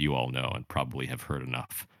you all know and probably have heard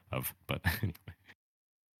enough of. But anyway.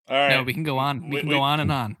 All right. No, we can go on. We can go on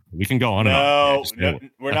and on. We can go on and on. No,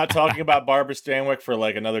 we're not talking about Barbara Stanwyck for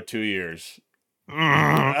like another 2 years.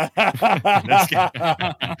 Oh,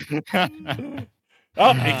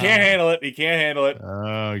 he can't handle it. He can't handle it.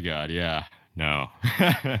 Oh God, yeah, no.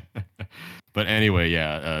 But anyway,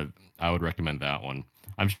 yeah, I would recommend that one.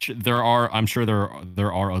 I'm sure there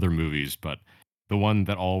are other movies, but the one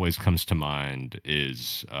that always comes to mind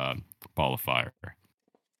is Ball of Fire.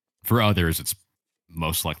 For others, it's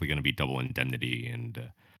most likely going to be Double Indemnity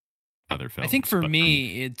and other films. I think for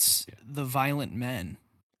me, it's The Violent Men.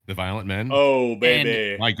 The Violent Men? Oh,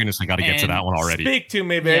 baby. My goodness, I got to get to that one already. Speak to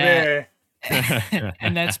me, baby. Yeah.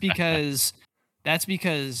 And that's because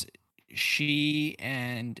she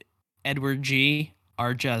and Edward G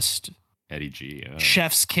are just Eddie G.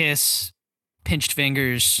 Chef's kiss, pinched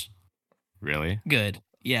fingers. Really? Good.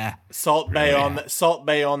 Yeah. Salt Bay on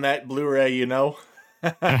that Blu-ray,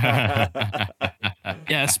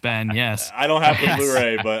 Yes, Ben. Yes. I don't have the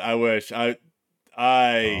Blu-ray, but I wish. Oh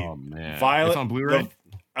man. It's on Blu-ray?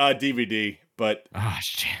 DVD, but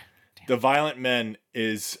shit. The Violent Men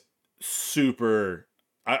is super.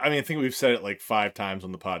 I mean, I think we've said it like 5 times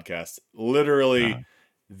on the podcast. Literally,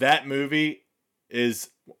 that movie is.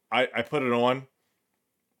 I put it on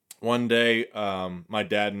one day. My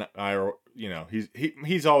dad and I are,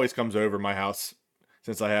 he's always comes over my house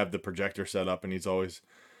since I have the projector set up, and he's always,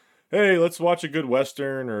 hey, let's watch a good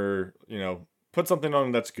Western or put something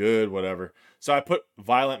on that's good, whatever. So I put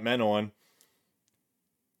Violent Men on,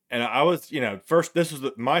 and I was, first, this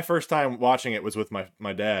was my first time watching it was with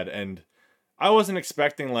my dad, and I wasn't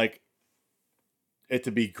expecting like it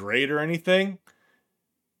to be great or anything.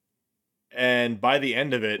 And by the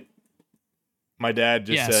end of it, my dad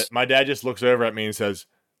just looks over at me and says,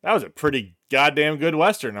 "That was a pretty goddamn good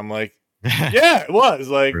Western." I'm like, "Yeah, it was."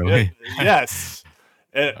 Like, really? Yes.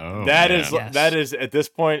 That is at this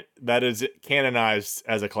point, that is canonized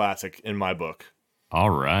as a classic in my book. All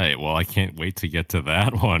right. Well, I can't wait to get to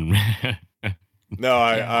that one. No,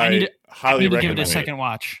 I highly recommend give it a second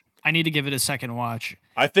watch. I need to give it a second watch.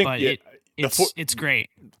 I think it's great.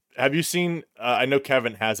 Have you seen? I know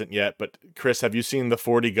Kevin hasn't yet, but Chris, have you seen the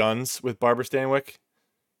 40 Guns with Barbara Stanwyck?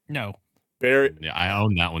 No. Yeah, I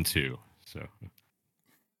own that one too. So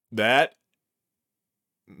that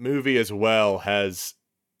movie as well has,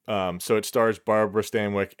 so it stars Barbara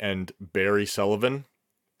Stanwyck and Barry Sullivan,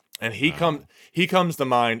 and he comes to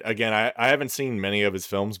mind again. I haven't seen many of his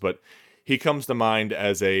films, but he comes to mind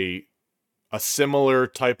as a similar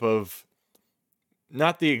type of,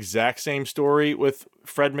 not the exact same story with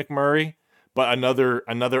Fred MacMurray, but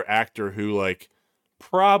another actor who like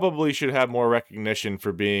probably should have more recognition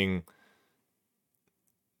for being.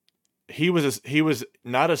 He was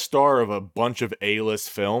not a star of a bunch of A-list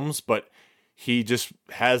films, but he just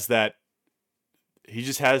has that. He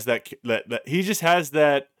just has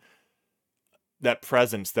that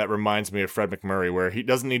presence that reminds me of Fred MacMurray, where he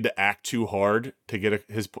doesn't need to act too hard to get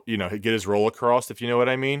his role across, if you know what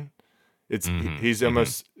I mean. He's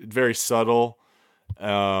almost very subtle,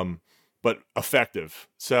 but effective.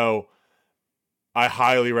 So I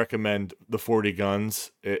highly recommend the 40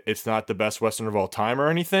 Guns. It's not the best Western of all time or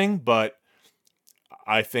anything, but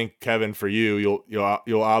I think, Kevin, for you,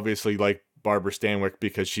 you'll obviously like Barbara Stanwyck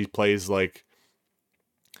because she plays like.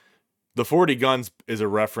 The 40 Guns is a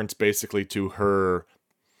reference basically to her,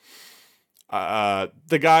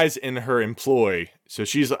 the guys in her employ. So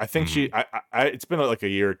she's, I think it's been like a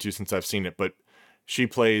year or two since I've seen it, but she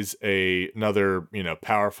plays another,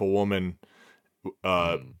 powerful woman.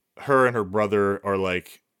 Her and her brother are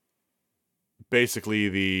like basically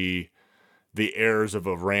the heirs of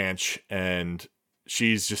a ranch, and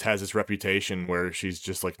she's just has this reputation where she's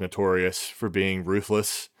just like notorious for being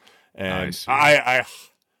ruthless. And I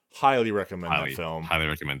highly recommend that film. Highly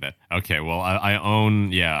recommend that. Okay, well, I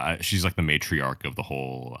own. Yeah, she's like the matriarch of the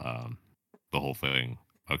whole thing.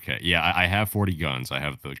 Okay, yeah, I have 40 Guns. I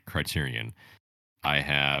have the Criterion. I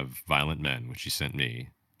have Violent Men, which she sent me,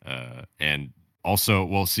 and also,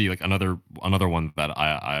 we'll see like another one that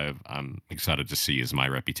I'm excited to see is My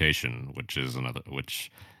Reputation,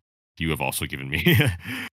 which you have also given me.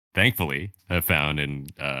 Thankfully, have found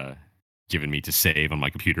and given me to save on my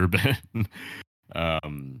computer, but.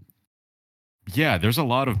 Yeah, there's a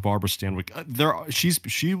lot of Barbara Stanwyck.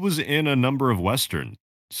 She was in a number of westerns,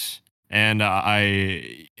 and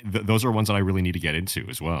those are ones that I really need to get into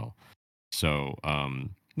as well. So,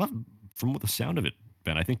 not from the sound of it,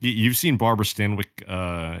 Ben, I think you've seen Barbara Stanwyck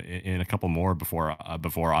in a couple more before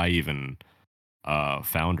I even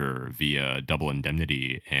found her via Double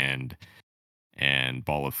Indemnity and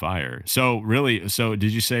Ball of Fire. So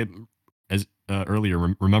did you say? As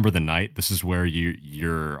earlier, Remember the Night? This is where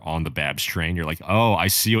you're on the Babs train. You're like, oh, I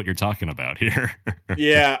see what you're talking about here.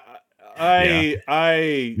 Yeah, I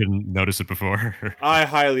didn't notice it before. I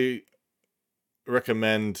highly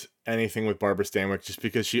recommend anything with Barbara Stanwyck just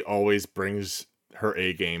because she always brings her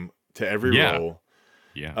A game to every role.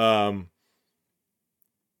 Yeah.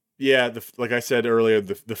 Like I said earlier,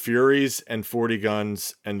 the Furies and 40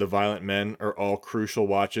 Guns and the Violent Men are all crucial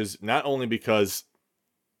watches, not only because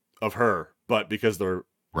of her, but because they're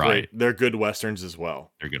right. They're good westerns as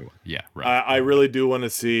well. They're good. Yeah, right. I really do want to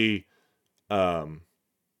see. So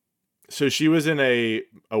she was in a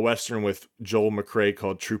western with Joel McCrea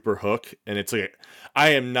called Trooper Hook, and it's like I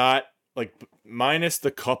am not like minus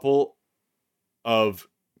the couple of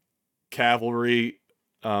cavalry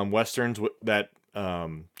westerns that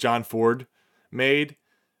John Ford made.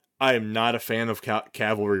 I am not a fan of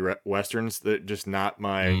cavalry westerns. That just not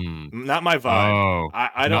my vibe. Oh,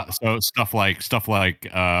 I don't. So stuff like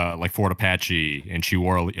Fort Apache, and She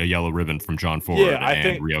Wore a Yellow Ribbon from John Ford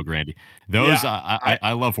and Rio Grande. Those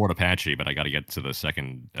I love Fort Apache, but I got to get to the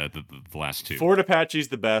second, the last two. Fort Apache's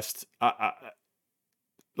the best.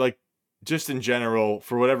 Like just in general,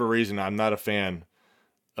 for whatever reason, I'm not a fan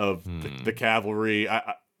of the cavalry.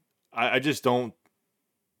 I just don't.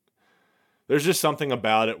 There's just something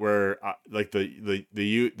about it where, like the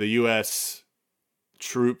U.S.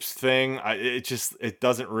 troops thing, it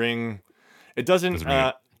doesn't ring. It doesn't.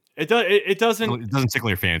 It does. It doesn't. It doesn't tickle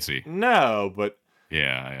your fancy. No, but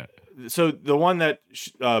yeah. So the one that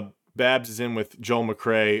Babs is in with Joel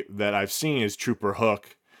McCrea that I've seen is Trooper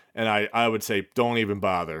Hook, and I would say don't even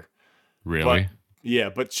bother. Really?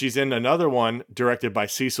 But she's in another one directed by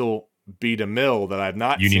Cecil B. DeMille that I've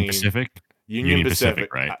not Union seen. Pacific. Union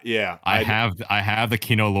Pacific, right? Yeah, I have the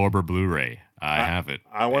Kino Lorber Blu-ray. I have it.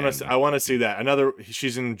 I want to see that.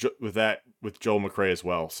 She's in with Joel McCrea as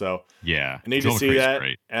well. So yeah, I need to see that.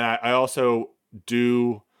 Great. And I also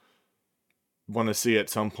do want to see at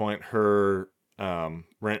some point her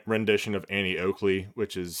rendition of Annie Oakley,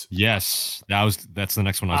 which is that's the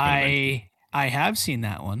next one I was going to mention. I have seen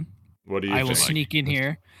that one. What do you think? I will sneak in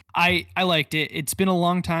here. I liked it. It's been a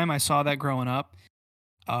long time. I saw that growing up.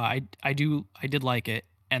 I did like it.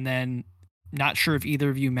 And then not sure if either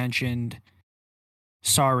of you mentioned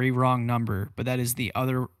Sorry, Wrong Number, but that is the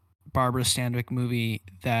other Barbara Stanwyck movie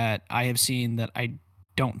that I have seen that I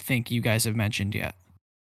don't think you guys have mentioned yet.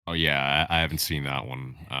 Oh yeah, I haven't seen that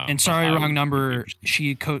one. And Sorry, Wrong Number,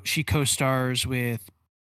 she co-stars with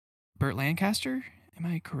Burt Lancaster. Am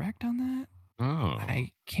I correct on that? Oh.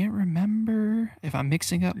 I can't remember if I'm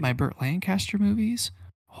mixing up my Burt Lancaster movies.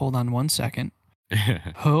 Hold on one second.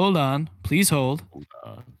 Hold on. Please hold.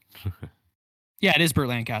 Yeah, it is Burt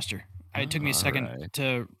Lancaster. It took me a second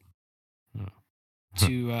to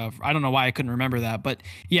I don't know why I couldn't remember that, but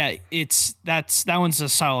yeah, that one's a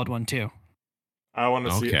solid one too. I want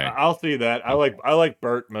to see. I'll see that. I like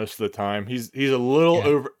Burt most of the time. He's a little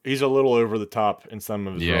over. He's a little over the top in some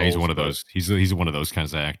of his roles. He's one of those. He's one of those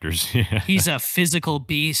kinds of actors. He's a physical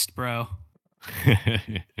beast, bro.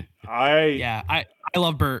 I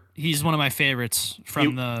love Burt. He's one of my favorites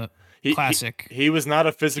from the classic. He was not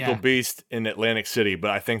a physical beast in Atlantic City,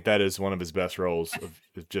 but I think that is one of his best roles. Of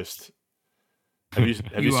just have you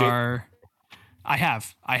seen? I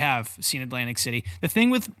have seen Atlantic City. The thing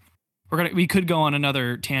with we could go on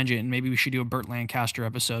another tangent, and maybe we should do a Burt Lancaster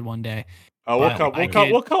episode one day. Oh,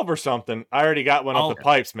 we'll cover something. I already got one up the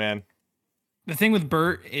pipes, man. The thing with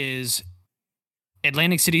Burt is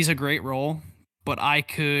Atlantic City's a great role, but I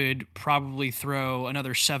could probably throw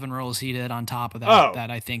another 7 roles he did on top of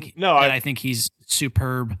that. I think he's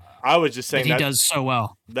superb. I was just saying he does so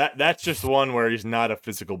well. That's just one where he's not a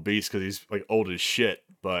physical beast because he's like old as shit.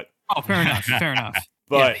 But fair enough.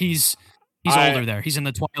 But he's older there. He's in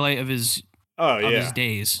the twilight of his his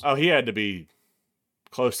days. Oh, he had to be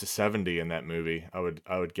close to 70 in that movie. I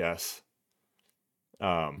would guess.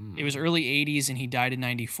 It was early 80s and he died in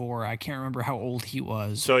 94. I can't remember how old he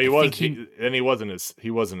was. So he wasn't in his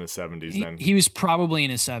 70s then. He was probably in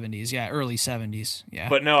his 70s. Yeah, early 70s. Yeah.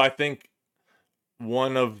 But no, I think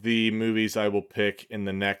one of the movies I will pick in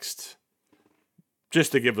the next,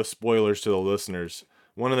 just to give the spoilers to the listeners,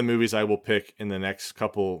 one of the movies I will pick in the next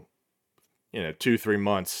couple 2-3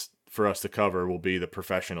 months for us to cover will be The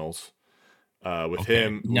Professionals. With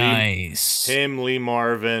him, nice. Lee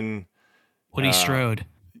Marvin, Woody Strode.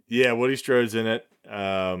 Yeah, Woody Strode's in it.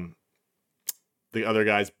 The other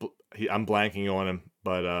guys, I'm blanking on him,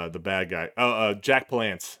 but the bad guy. Jack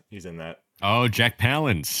Palance, he's in that. Oh, Jack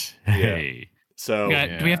Palance. Hey. Yeah. So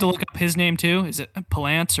do we have to look up his name too? Is it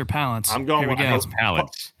Palance or Palance? I'm going with Palance.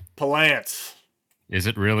 Palance. Is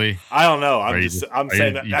it really? I don't know. I'm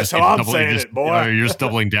saying that. That's how I'm saying it, boy. You're just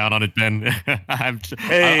doubling down on it, Ben. I've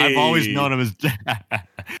always known him as.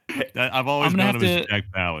 I've always known him as Jack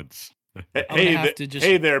Palance.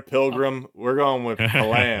 Hey there, Pilgrim. We're going with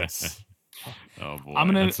Palance. Oh boy, I'm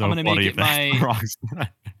gonna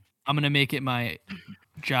make it my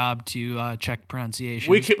job to check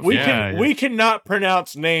pronunciation. We cannot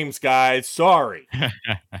pronounce names, guys. Sorry.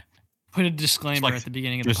 Put a disclaimer at the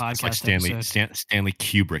beginning of the podcast. It's like Stanley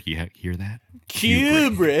Kubrick. You hear that?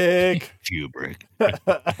 Kubrick.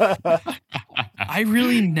 I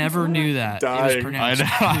really never knew that. It was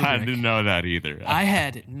pronounced I didn't know that either. I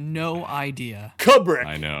had no idea. Kubrick.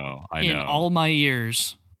 I know. In all my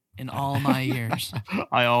years. I have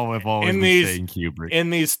always been saying Kubrick. In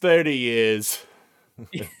these 30 years.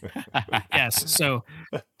 Yes.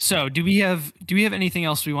 So do we have anything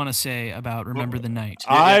else we want to say about Remember the Night?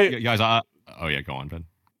 Guys, go on, Ben.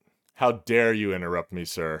 How dare you interrupt me,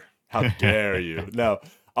 sir? How dare you? No.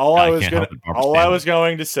 All I was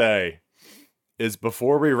going to say is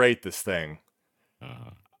before we rate this thing,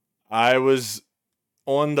 I was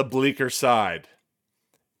on the bleaker side.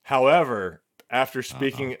 However, after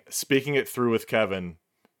speaking it through with Kevin,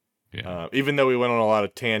 even though we went on a lot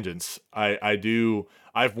of tangents, I've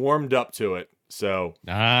warmed up to it. So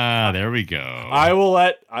there we go. I will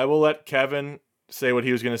let Kevin say what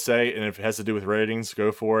he was going to say, and if it has to do with ratings,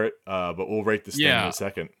 go for it. But we'll rate this thing in a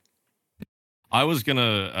second. I was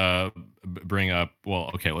gonna bring up.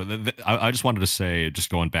 Well, okay. I just wanted to say, just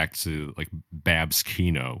going back to like Babs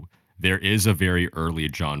Kino, there is a very early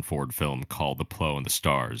John Ford film called The Plow and the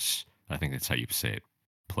Stars. I think that's how you say it,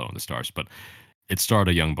 Plow and the Stars. But it starred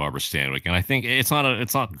a young Barbara Stanwyck, and I think it's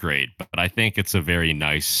not great, but I think it's a very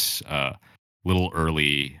nice little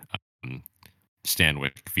early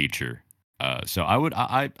Stanwyck feature. So I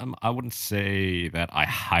wouldn't say that I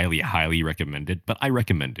highly recommend it, but I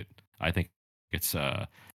recommend it. I think it's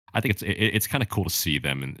it's kind of cool to see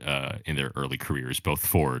them in their early careers, both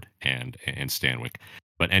Ford and Stanwyck.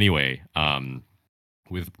 But anyway,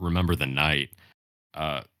 with Remember the Night,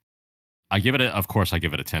 I give it of course I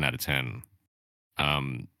give it a 10 out of 10.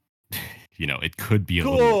 Um, it could be a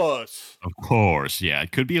little, of course, yeah,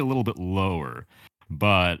 it could be a little bit lower,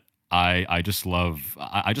 but I just love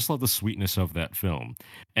the sweetness of that film.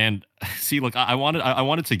 And see, look, I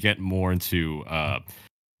wanted to get more into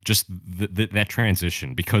just that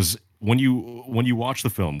transition, because when you watch the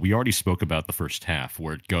film, we already spoke about the first half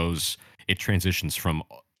where it transitions from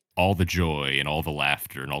all the joy and all the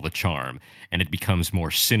laughter and all the charm, and it becomes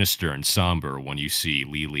more sinister and somber when you see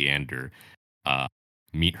Lee Leander uh,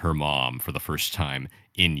 meet her mom for the first time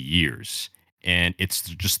in years. And it's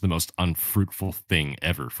just the most unfruitful thing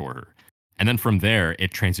ever for her. And then from there,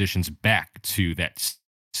 it transitions back to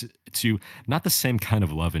to not the same kind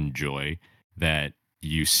of love and joy that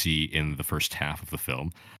you see in the first half of the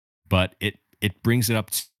film, but it brings it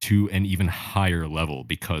up to an even higher level,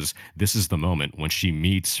 because this is the moment when she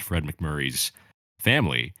meets Fred MacMurray's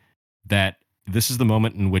family, that this is the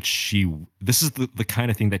moment in which this is the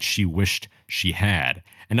kind of thing that she wished she had.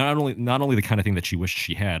 And not only the kind of thing that she wished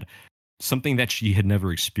she had, something that she had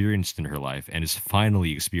never experienced in her life and is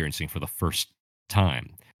finally experiencing for the first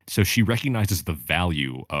time. So she recognizes the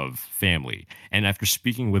value of family. And after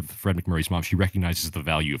speaking with Fred MacMurray's mom, she recognizes the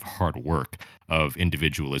value of hard work, of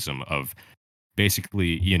individualism, of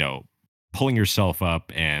basically, pulling yourself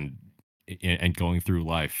up and going through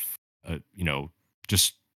life,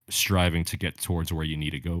 just striving to get towards where you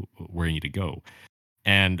need to go.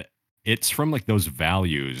 And it's from like those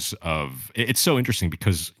values of, it's so interesting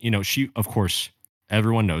because, she, of course,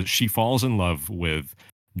 everyone knows she falls in love with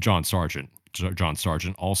John Sargent. John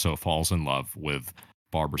Sargent also falls in love with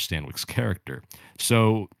Barbara Stanwyck's character.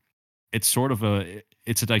 So it's sort of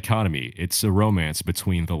it's a dichotomy. It's a romance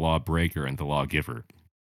between the lawbreaker and the lawgiver.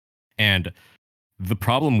 And the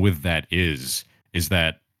problem with that is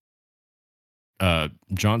that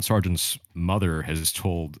John Sargent's mother has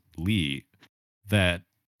told Lee that,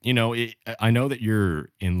 I know that you're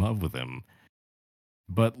in love with him,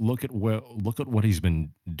 but look at what he's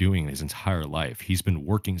been doing his entire life. He's been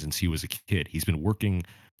working since he was a kid. He's been working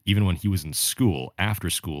even when he was in school. After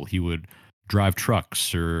school, he would drive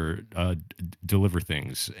trucks or deliver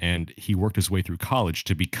things, and he worked his way through college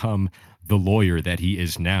to become the lawyer that he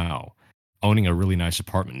is now, owning a really nice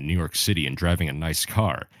apartment in New York City and driving a nice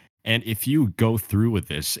car. And if you go through with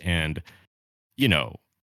this and,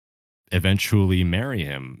 eventually marry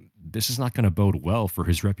him, this is not going to bode well for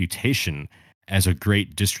his reputation as a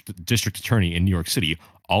great district attorney in New York City.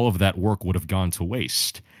 All of that work would have gone to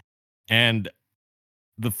waste. And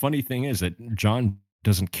the funny thing is that John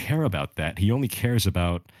doesn't care about that. He only cares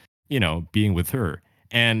about, being with her.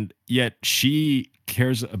 And yet she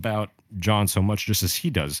cares about John so much, just as he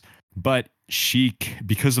does. But she,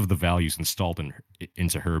 because of the values installed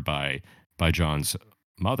into her by John's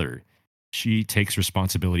mother, she takes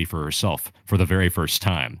responsibility for herself for the very first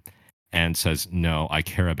time and says, no, I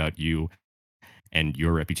care about you and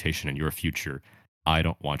your reputation and your future. I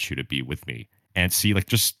don't want you to be with me. And see, like,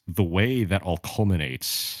 just the way that all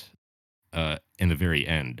culminates in the very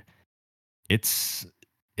end, it's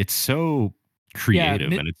so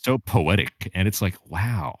creative, and it's so poetic, and it's like,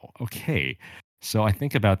 wow, okay. So I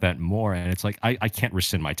think about that more, and it's like I can't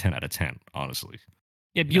rescind my 10 out of 10, honestly.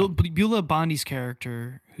 Yeah, Beulah Bondi's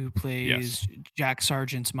character, who plays Jack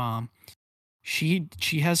Sargent's mom, she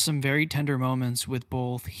has some very tender moments with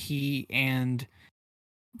both he and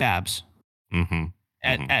Babs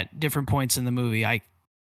at different points in the movie. I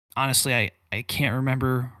honestly can't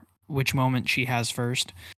remember which moment she has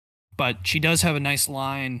first, but she does have a nice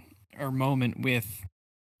line or moment with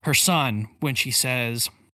her son when she says,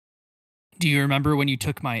 "Do you remember when you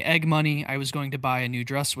took my egg money I was going to buy a new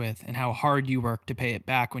dress with, and how hard you worked to pay it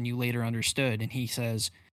back when you later understood?" And he says,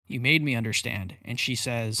 "You made me understand." And she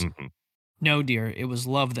says, "No, dear, it was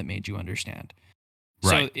love that made you understand."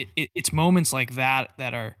 Right. So it's moments like that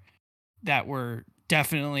that were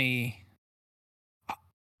definitely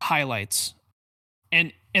highlights.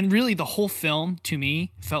 And really the whole film to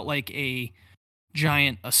me felt like a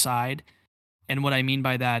giant aside. And what I mean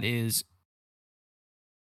by that is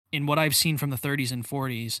in what I've seen from the 30s and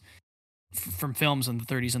 40s, from films in the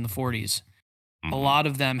 30s and the 40s, a lot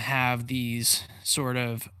of them have these sort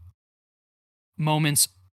of moments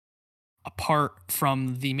apart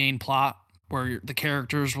from the main plot where the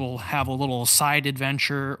characters will have a little side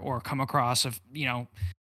adventure or come across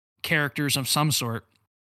characters of some sort.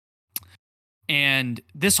 And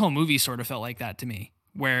this whole movie sort of felt like that to me,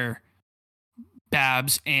 where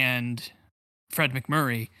Babs and Fred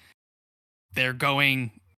MacMurray, they're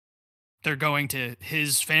going to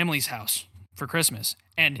his family's house for Christmas.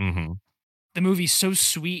 And the movie's so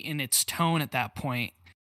sweet in its tone at that point.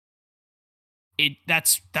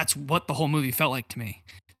 That's what the whole movie felt like to me.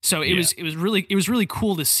 So it was really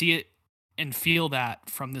cool to see it and feel that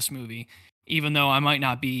from this movie, even though I might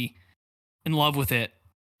not be in love with it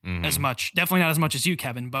as much. Definitely not as much as you,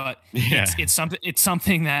 Kevin, but it's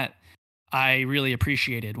something that I really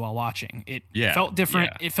appreciated while watching. It felt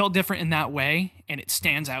different. Yeah. It felt different in that way, and it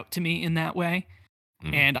stands out to me in that way.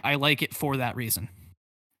 And I like it for that reason.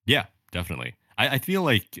 Yeah, definitely. I feel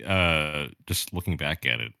like just looking back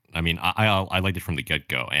at it, I mean, I liked it from the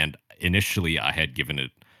get-go, and initially I had given it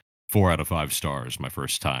 4 out of 5 stars my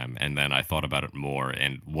first time, and then I thought about it more,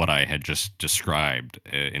 and what I had just described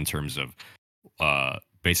in terms of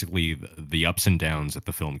basically the ups and downs that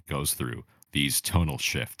the film goes through, these tonal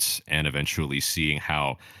shifts, and eventually seeing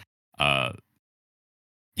how that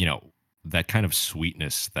kind of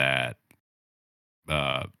sweetness that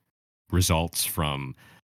results from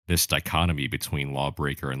this dichotomy between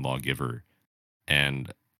lawbreaker and lawgiver,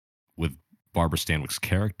 and with Barbara Stanwyck's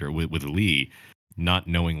character, with Lee, not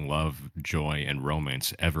knowing love, joy, and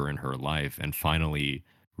romance ever in her life, and finally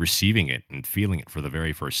receiving it and feeling it for the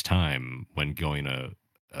very first time when going to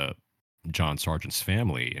John Sargent's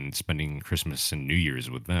family and spending Christmas and New Year's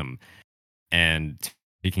with them, and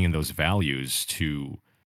taking in those values to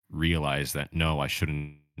realize that, no, I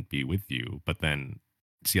shouldn't be with you. But then,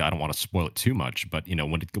 see, I don't want to spoil it too much, but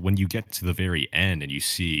when you get to the very end and you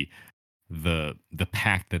see the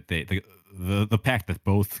pact that the pact that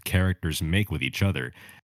both characters make with each other,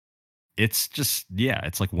 it's just,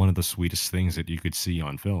 it's like one of the sweetest things that you could see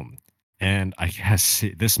on film. And I guess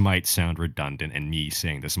this might sound redundant, and me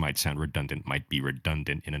saying this might sound redundant might be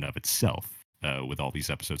redundant in and of itself with all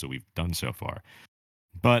these episodes that we've done so far.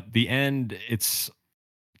 But the end, it's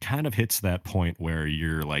kind of hits that point where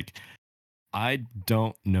you're like, I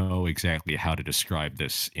don't know exactly how to describe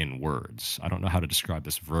this in words. I don't know how to describe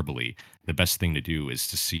this verbally. The best thing to do is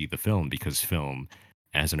to see the film, because film,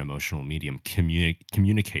 as an emotional medium,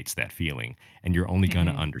 communicates that feeling, and you're only going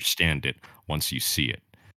to understand it once you see it.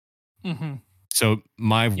 So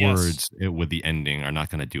my words with the ending are not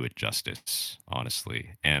going to do it justice, honestly.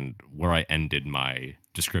 And where I ended my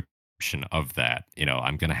description of that,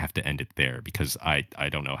 I'm going to have to end it there, because I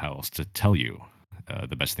don't know how else to tell you.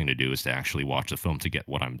 The best thing to do is to actually watch the film to get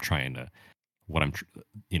what I'm trying to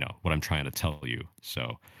tell you.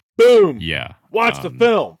 So boom. Yeah. Watch the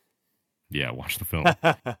film. Yeah, watch the film.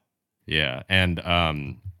 Yeah. And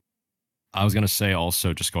I was gonna say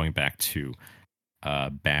also, just going back to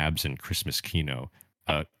Babs and Christmas Kino.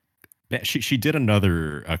 She did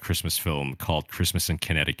another Christmas film called Christmas in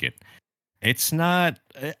Connecticut. It's not.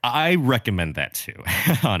 I recommend that too,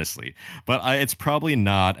 honestly, but it's probably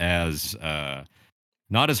not as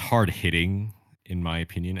hard hitting, in my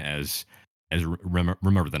opinion, as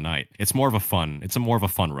Remember the Night. It's more of a fun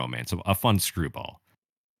romance, a fun screwball.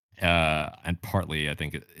 And partly, I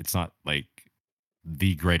think it's not like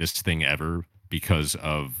the greatest thing ever because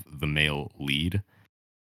of the male lead.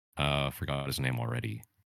 Forgot his name already.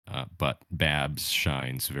 But Babs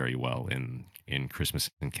shines very well in Christmas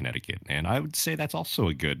in Connecticut, and I would say that's also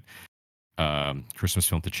a good Christmas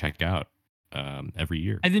film to check out every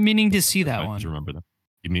year. I've been meaning to see that one. Remember them?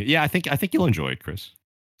 I think you'll enjoy it, Chris.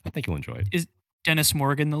 I think you'll enjoy it. Is Dennis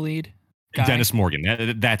Morgan the lead guy? Dennis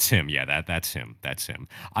Morgan, that's him. Yeah, that's him.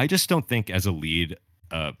 I just don't think, as a lead,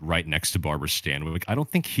 right next to Barbara Stanwyck, I don't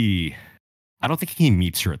think he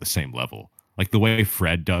meets her at the same level. Like the way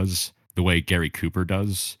Fred does, the way Gary Cooper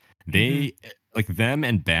does. They like them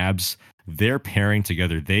and Babs. They're pairing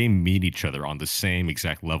together. They meet each other on the same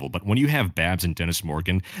exact level. But when you have Babs and Dennis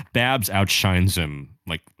Morgan, Babs outshines him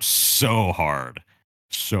like so hard.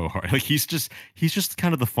 Like he's just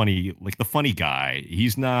kind of the funny guy.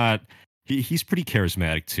 He's not. He's pretty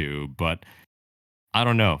charismatic too, but I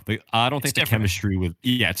don't know. I don't think the chemistry with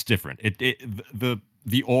it's different.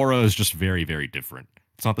 The aura is just very, very different.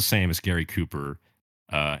 It's not the same as Gary Cooper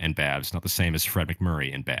and Babs. Not the same as Fred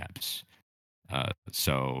MacMurray and Babs.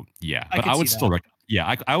 So yeah, but I would still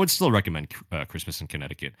I would still recommend Christmas in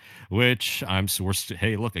Connecticut, which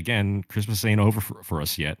hey, look, again, Christmas ain't over for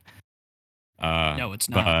us yet. No, it's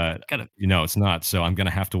not. But it's not. So I'm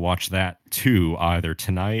gonna have to watch that too, either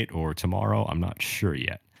tonight or tomorrow. I'm not sure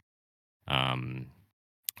yet. I'm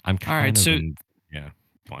kind all right. of So yeah.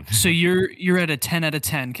 One. So you're at a 10 out of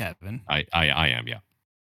 10, Kevin. I am, yeah.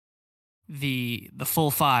 The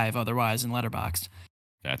full 5 otherwise in Letterboxd.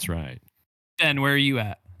 That's right. Ben, where are you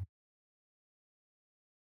at?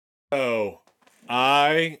 Oh,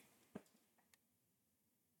 I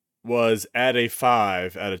was at a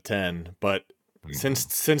 5 out of 10, but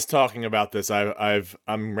since talking about this, I'm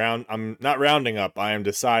not rounding up. I am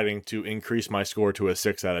deciding to increase my score to a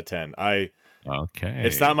 6 out of 10. Okay.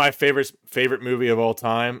 It's not my favorite movie of all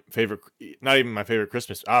time. Not even my favorite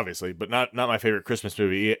Christmas, obviously, but not my favorite Christmas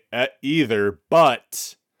movie either.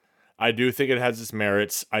 But I do think it has its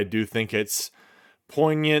merits. I do think it's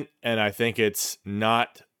poignant, and I think it's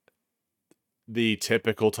not the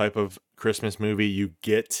typical type of Christmas movie you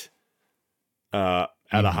get out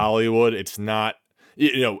of Hollywood. It's not,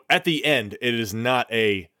 at the end, it is not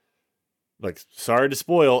sorry to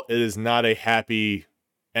spoil, it is not a happy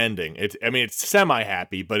ending. It's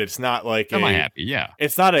semi-happy, but it's not like semi-happy, yeah.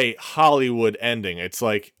 It's not a Hollywood ending. It's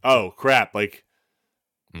like, oh crap,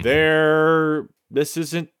 this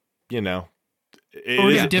isn't,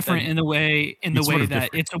 it's different in the way that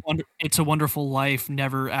It's a Wonderful Life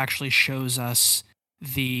never actually shows us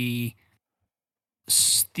the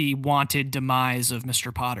wanted demise of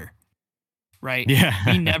Mr. Potter, right? Yeah.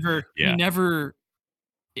 He never.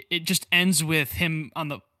 It just ends with him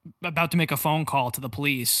about to make a phone call to the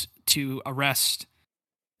police to arrest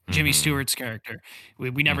Jimmy Stewart's character.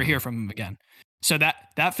 We never hear from him again. So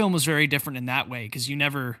that film was very different in that way, because you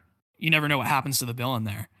never know what happens to the villain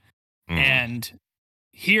there. And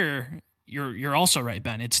here you're also right,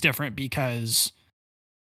 Ben. It's different because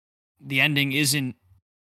the ending isn't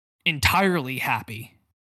entirely happy.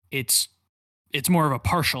 It's more of a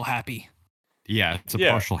partial happy. Yeah, it's a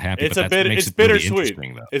partial happy. It's it's bittersweet.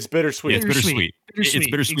 Really, it's bittersweet. It's bittersweet. It's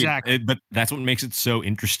bittersweet. Exactly. But that's what makes it so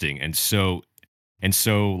interesting and so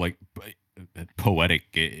like poetic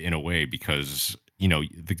in a way, because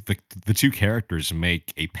the two characters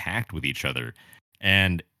make a pact with each other,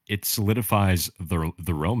 and it solidifies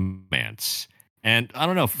the romance. And I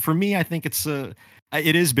don't know, for me, I think it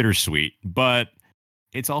is bittersweet, but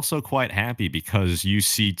it's also quite happy because you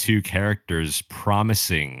see two characters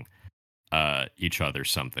promising each other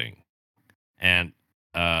something. And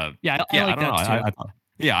I like that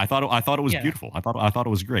too. I thought it was beautiful. I thought it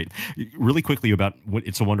was great. Really quickly about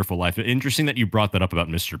It's a Wonderful Life. Interesting that you brought that up about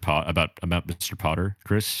Mr. Mr. Potter,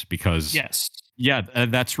 Chris, because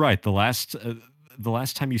that's right. The last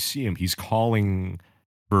time you see him, he's calling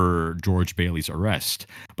for George Bailey's arrest.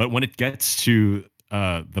 But when it gets to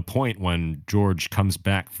the point when George comes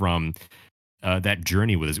back from that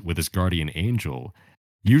journey with his guardian angel,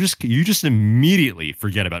 you just immediately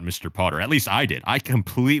forget about Mr. Potter. At least I did. I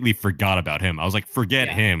completely forgot about him. I was like, forget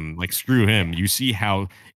him, like screw him. You see how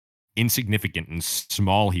insignificant and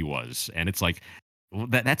small he was, and it's like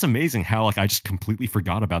that's amazing how I just completely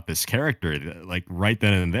forgot about this character right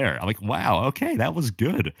then and there. I'm like, wow, okay, that was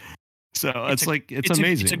good. So it's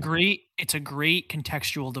amazing. It's a great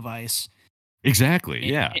contextual device.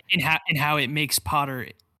 Exactly. In how it makes Potter,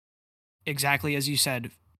 exactly as you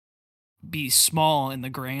said, be small in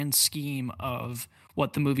the grand scheme of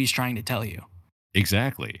what the movie's trying to tell you.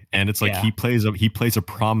 Exactly. And it's like he plays a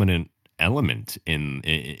prominent element in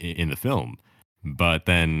the film, but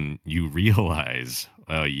then you realize,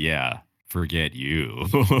 oh yeah, forget you.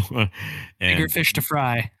 Bigger fish to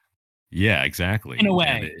fry. Yeah, exactly. In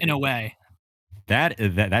a way.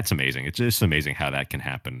 That's amazing. It's just amazing how that can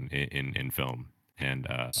happen in film. And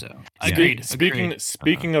agreed.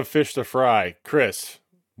 Speaking of fish to fry, Chris,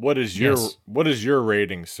 what is your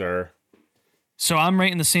rating, sir? So I'm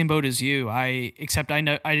right in the same boat as you. Except I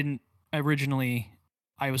know I didn't originally.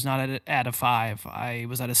 I was not at a 5. I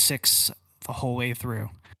was at a 6 the whole way through.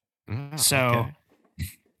 So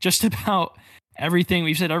just about everything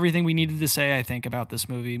we've said, everything we needed to say, I think, about this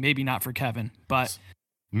movie. Maybe not for Kevin, but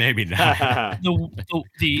maybe not.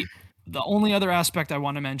 the only other aspect I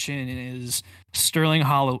want to mention is Sterling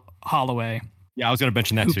Holloway. Yeah, I was going to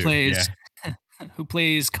mention that too. Who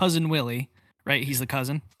plays Cousin Willie, right? He's the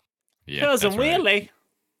cousin. Yeah, Cousin Willie.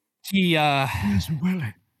 Right. Cousin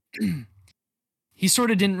Willie. He sort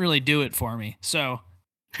of didn't really do it for me. So,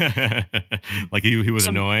 like he was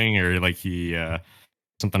annoying, or like he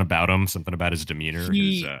something about him, something about his demeanor.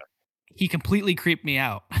 He completely creeped me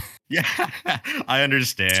out. Yeah, I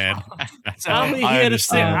understand. So I'll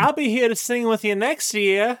be here to sing with you next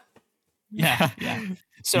year. Yeah.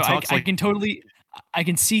 So I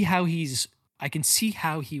can see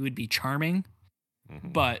how he would be charming,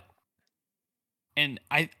 but and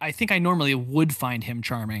I think I normally would find him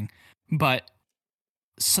charming, but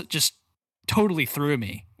just totally threw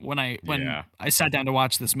me when I sat down to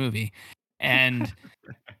watch this movie, and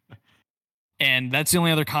and that's the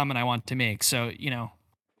only other comment I want to make. So, you know,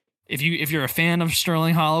 if you're a fan of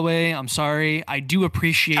Sterling Holloway, I'm sorry. I do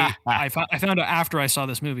appreciate. I found out after I saw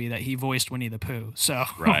this movie that he voiced Winnie the Pooh. So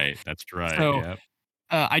right, that's right. So yep.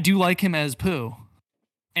 I do like him as Pooh,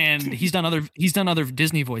 and he's done other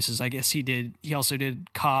Disney voices. I guess he also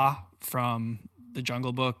did Kaa from The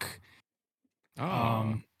Jungle Book,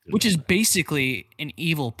 which is basically an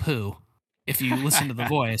evil Pooh if you listen to the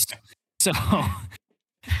voice.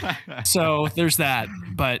 So there's that.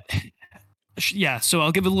 But yeah, so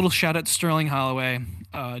I'll give a little shout out to Sterling Holloway.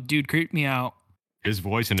 Dude creeped me out. His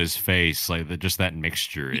voice and his face, like just that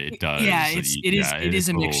mixture, it does. Yeah, it is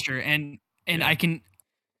a mixture, and I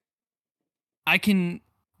can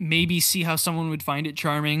maybe see how someone would find it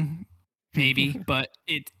charming, maybe, but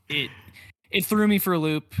it threw me for a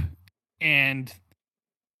loop, and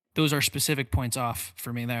those are specific points off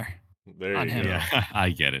for me there. There you go. Yeah, I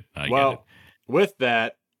get it. With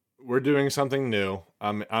that, we're doing something new.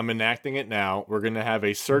 I'm enacting it now. We're going to have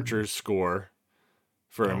a searcher's score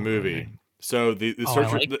for a movie. Right. So the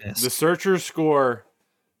searcher's score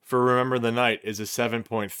for Remember the Night is a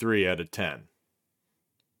 7.3 out of 10.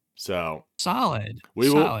 So solid.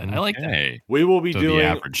 I like that. We will be doing the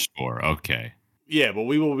average score. Okay. Yeah, but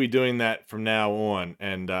we will be doing that from now on,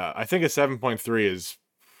 and I think a 7.3 is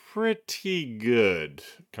pretty good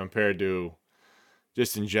compared to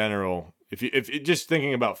just in general. If just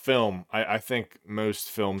thinking about film, I think most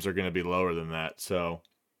films are going to be lower than that. So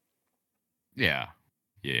yeah.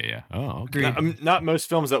 Oh, okay. Not most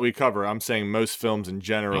films that we cover. I'm saying most films in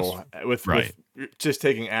general, with just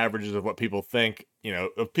taking averages of what people think. You know,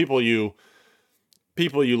 of people you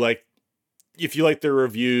like. If you like their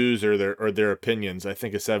reviews or their opinions, I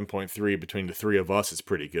think a 7.3 between the three of us is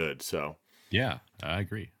pretty good. So yeah, I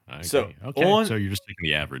agree. So okay, so you're just taking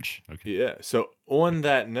the average. Okay. Yeah. So on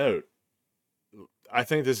that note, I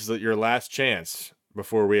think this is your last chance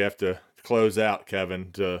before we have to close out,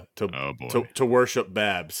 Kevin, to worship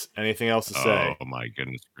Babs. Anything else to say? Oh my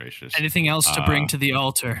goodness gracious! Anything else to bring to the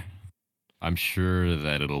altar? I'm sure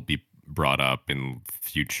that it'll be brought up in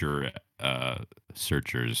future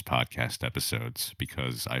Searchers podcast episodes,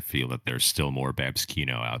 because I feel that there's still more Babs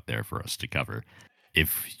Kino out there for us to cover.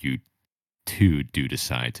 If you two do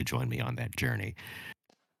decide to join me on that journey.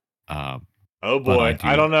 Oh boy,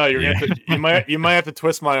 I don't know. You're gonna you might have to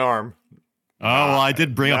twist my arm. Oh well, I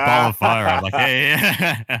did bring up Ball of Fire. I'm like,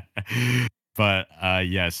 hey, but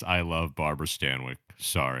yes, I love Barbara Stanwyck.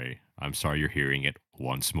 I'm sorry you're hearing it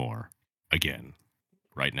once more again.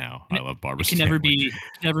 Right now, I love Barbara Stanwyck. It can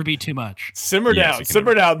never be too much. Simmer down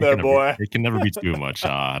there, boy. It can never be too much.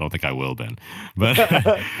 I don't think I will, Ben. But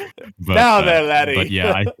down there, laddie. But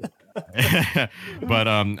yeah,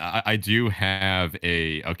 I do have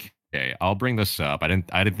a. Okay, I'll bring this up. I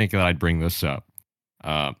didn't think that I'd bring this up.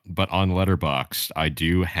 But on Letterboxd, I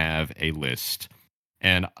do have a list,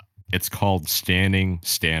 and it's called Standing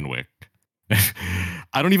Stanwyck.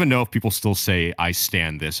 I don't even know if people still say "I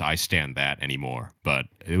stand this, I stand that" anymore, but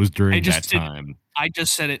it was during that time. I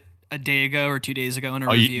just said it a day ago or 2 days ago in a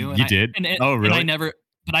review. You did? Oh, really? And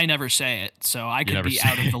I never say it, so I could be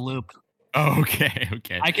out of the loop. Oh, okay.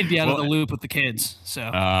 I could be out of the loop with the kids. So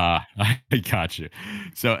I got you.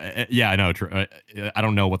 So yeah, I know. I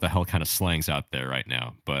don't know what the hell kind of slang's out there right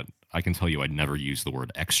now, but I can tell you I never use the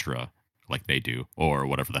word extra like they do, or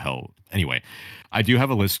whatever the hell. Anyway, I do have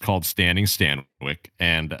a list called Standing Stanwyck,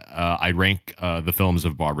 and I rank the films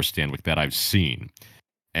of Barbara Stanwyck that I've seen.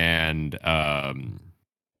 And right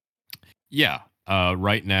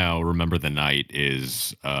now, Remember the Night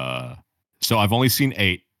is so I've only seen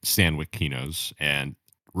 8 Stanwyck Kinos, and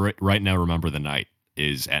right now, Remember the Night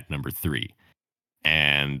is at number 3,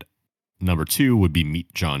 and number 2 would be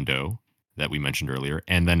Meet John Doe that we mentioned earlier,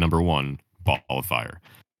 and then number 1, Ball of Fire.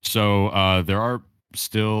 So there are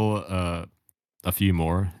still a few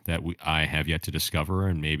more that I have yet to discover,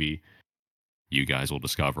 and maybe you guys will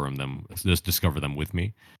discover them with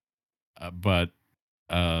me. But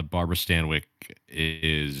Barbara Stanwyck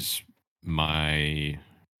is my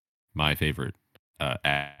favorite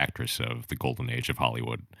actress of the golden age of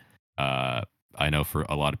Hollywood. I know for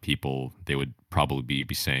a lot of people, they would probably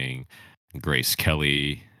be saying Grace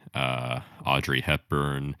Kelly, Audrey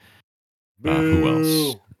Hepburn. Who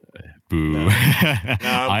else? Boo. No,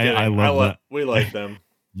 I love that. We like them.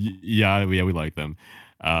 Yeah, we like them.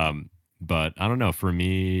 But I don't know. For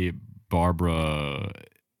me, Barbara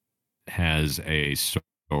has a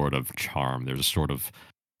sort of charm. There's just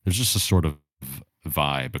a sort of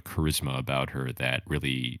vibe, a charisma about her that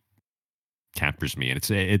really captures me. And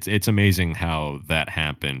it's amazing how that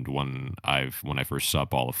happened when I first saw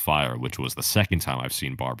Ball of Fire, which was the second time I've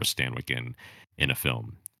seen Barbara Stanwyck in a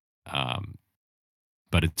film.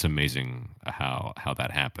 But it's amazing how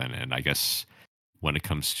that happened. And I guess when it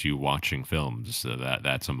comes to watching films,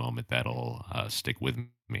 that's a moment that'll stick with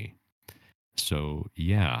me. So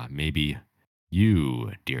yeah, maybe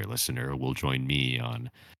you, dear listener, will join me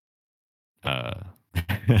on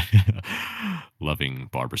loving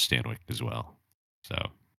Barbara Stanwyck as well. So,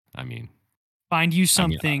 I mean, find you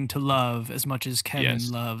something to love as much as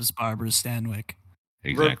Kevin loves Barbara Stanwyck.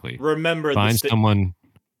 Exactly. Remember, find someone.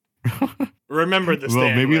 Remember the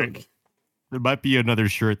Stanwyck. Maybe there might be another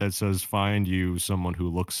shirt that says "Find you someone who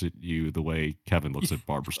looks at you the way Kevin looks at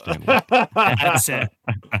Barbara Stanwyck." That's it.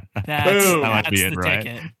 That might be it, right?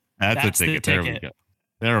 Ticket. That's the ticket. There we go.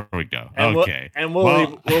 There we go. And okay.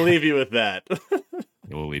 We'll leave you with that.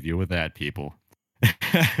 We'll leave you with that, people.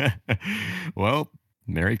 Well,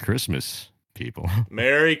 Merry Christmas, people.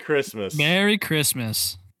 Merry Christmas. Merry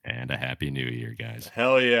Christmas. And a Happy New Year, guys.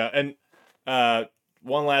 Hell yeah. And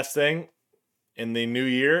one last thing. In the new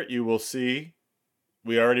year, you will see,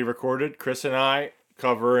 we already recorded, Chris and I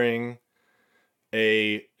covering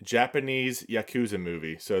a Japanese Yakuza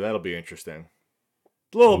movie. So that'll be interesting.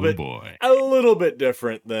 A little bit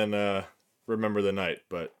different than Remember the Night,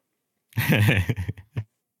 but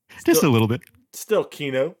just a little bit. Still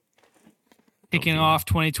Kino. Kicking off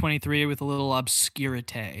 2023 with a little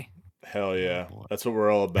obscurity. Hell yeah. That's what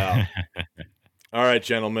we're all about. All right,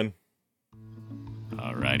 gentlemen.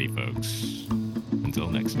 All righty, folks. Until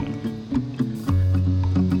next time.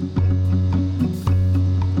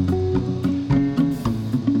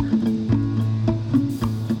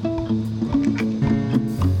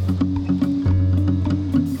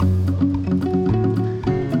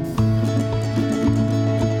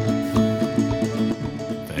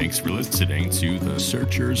 Thanks for listening to the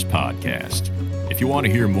Searchers Podcast. If you want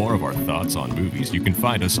to hear more of our thoughts on movies, you can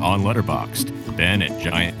find us on Letterboxd. Ben at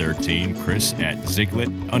Giant13, Chris at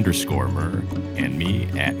Ziglet_mer, and me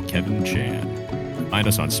at Kevin Chan. Find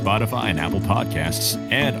us on Spotify and Apple Podcasts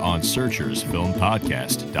and on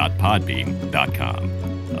searchersfilmpodcast.podbean.com.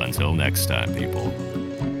 Until next time, people.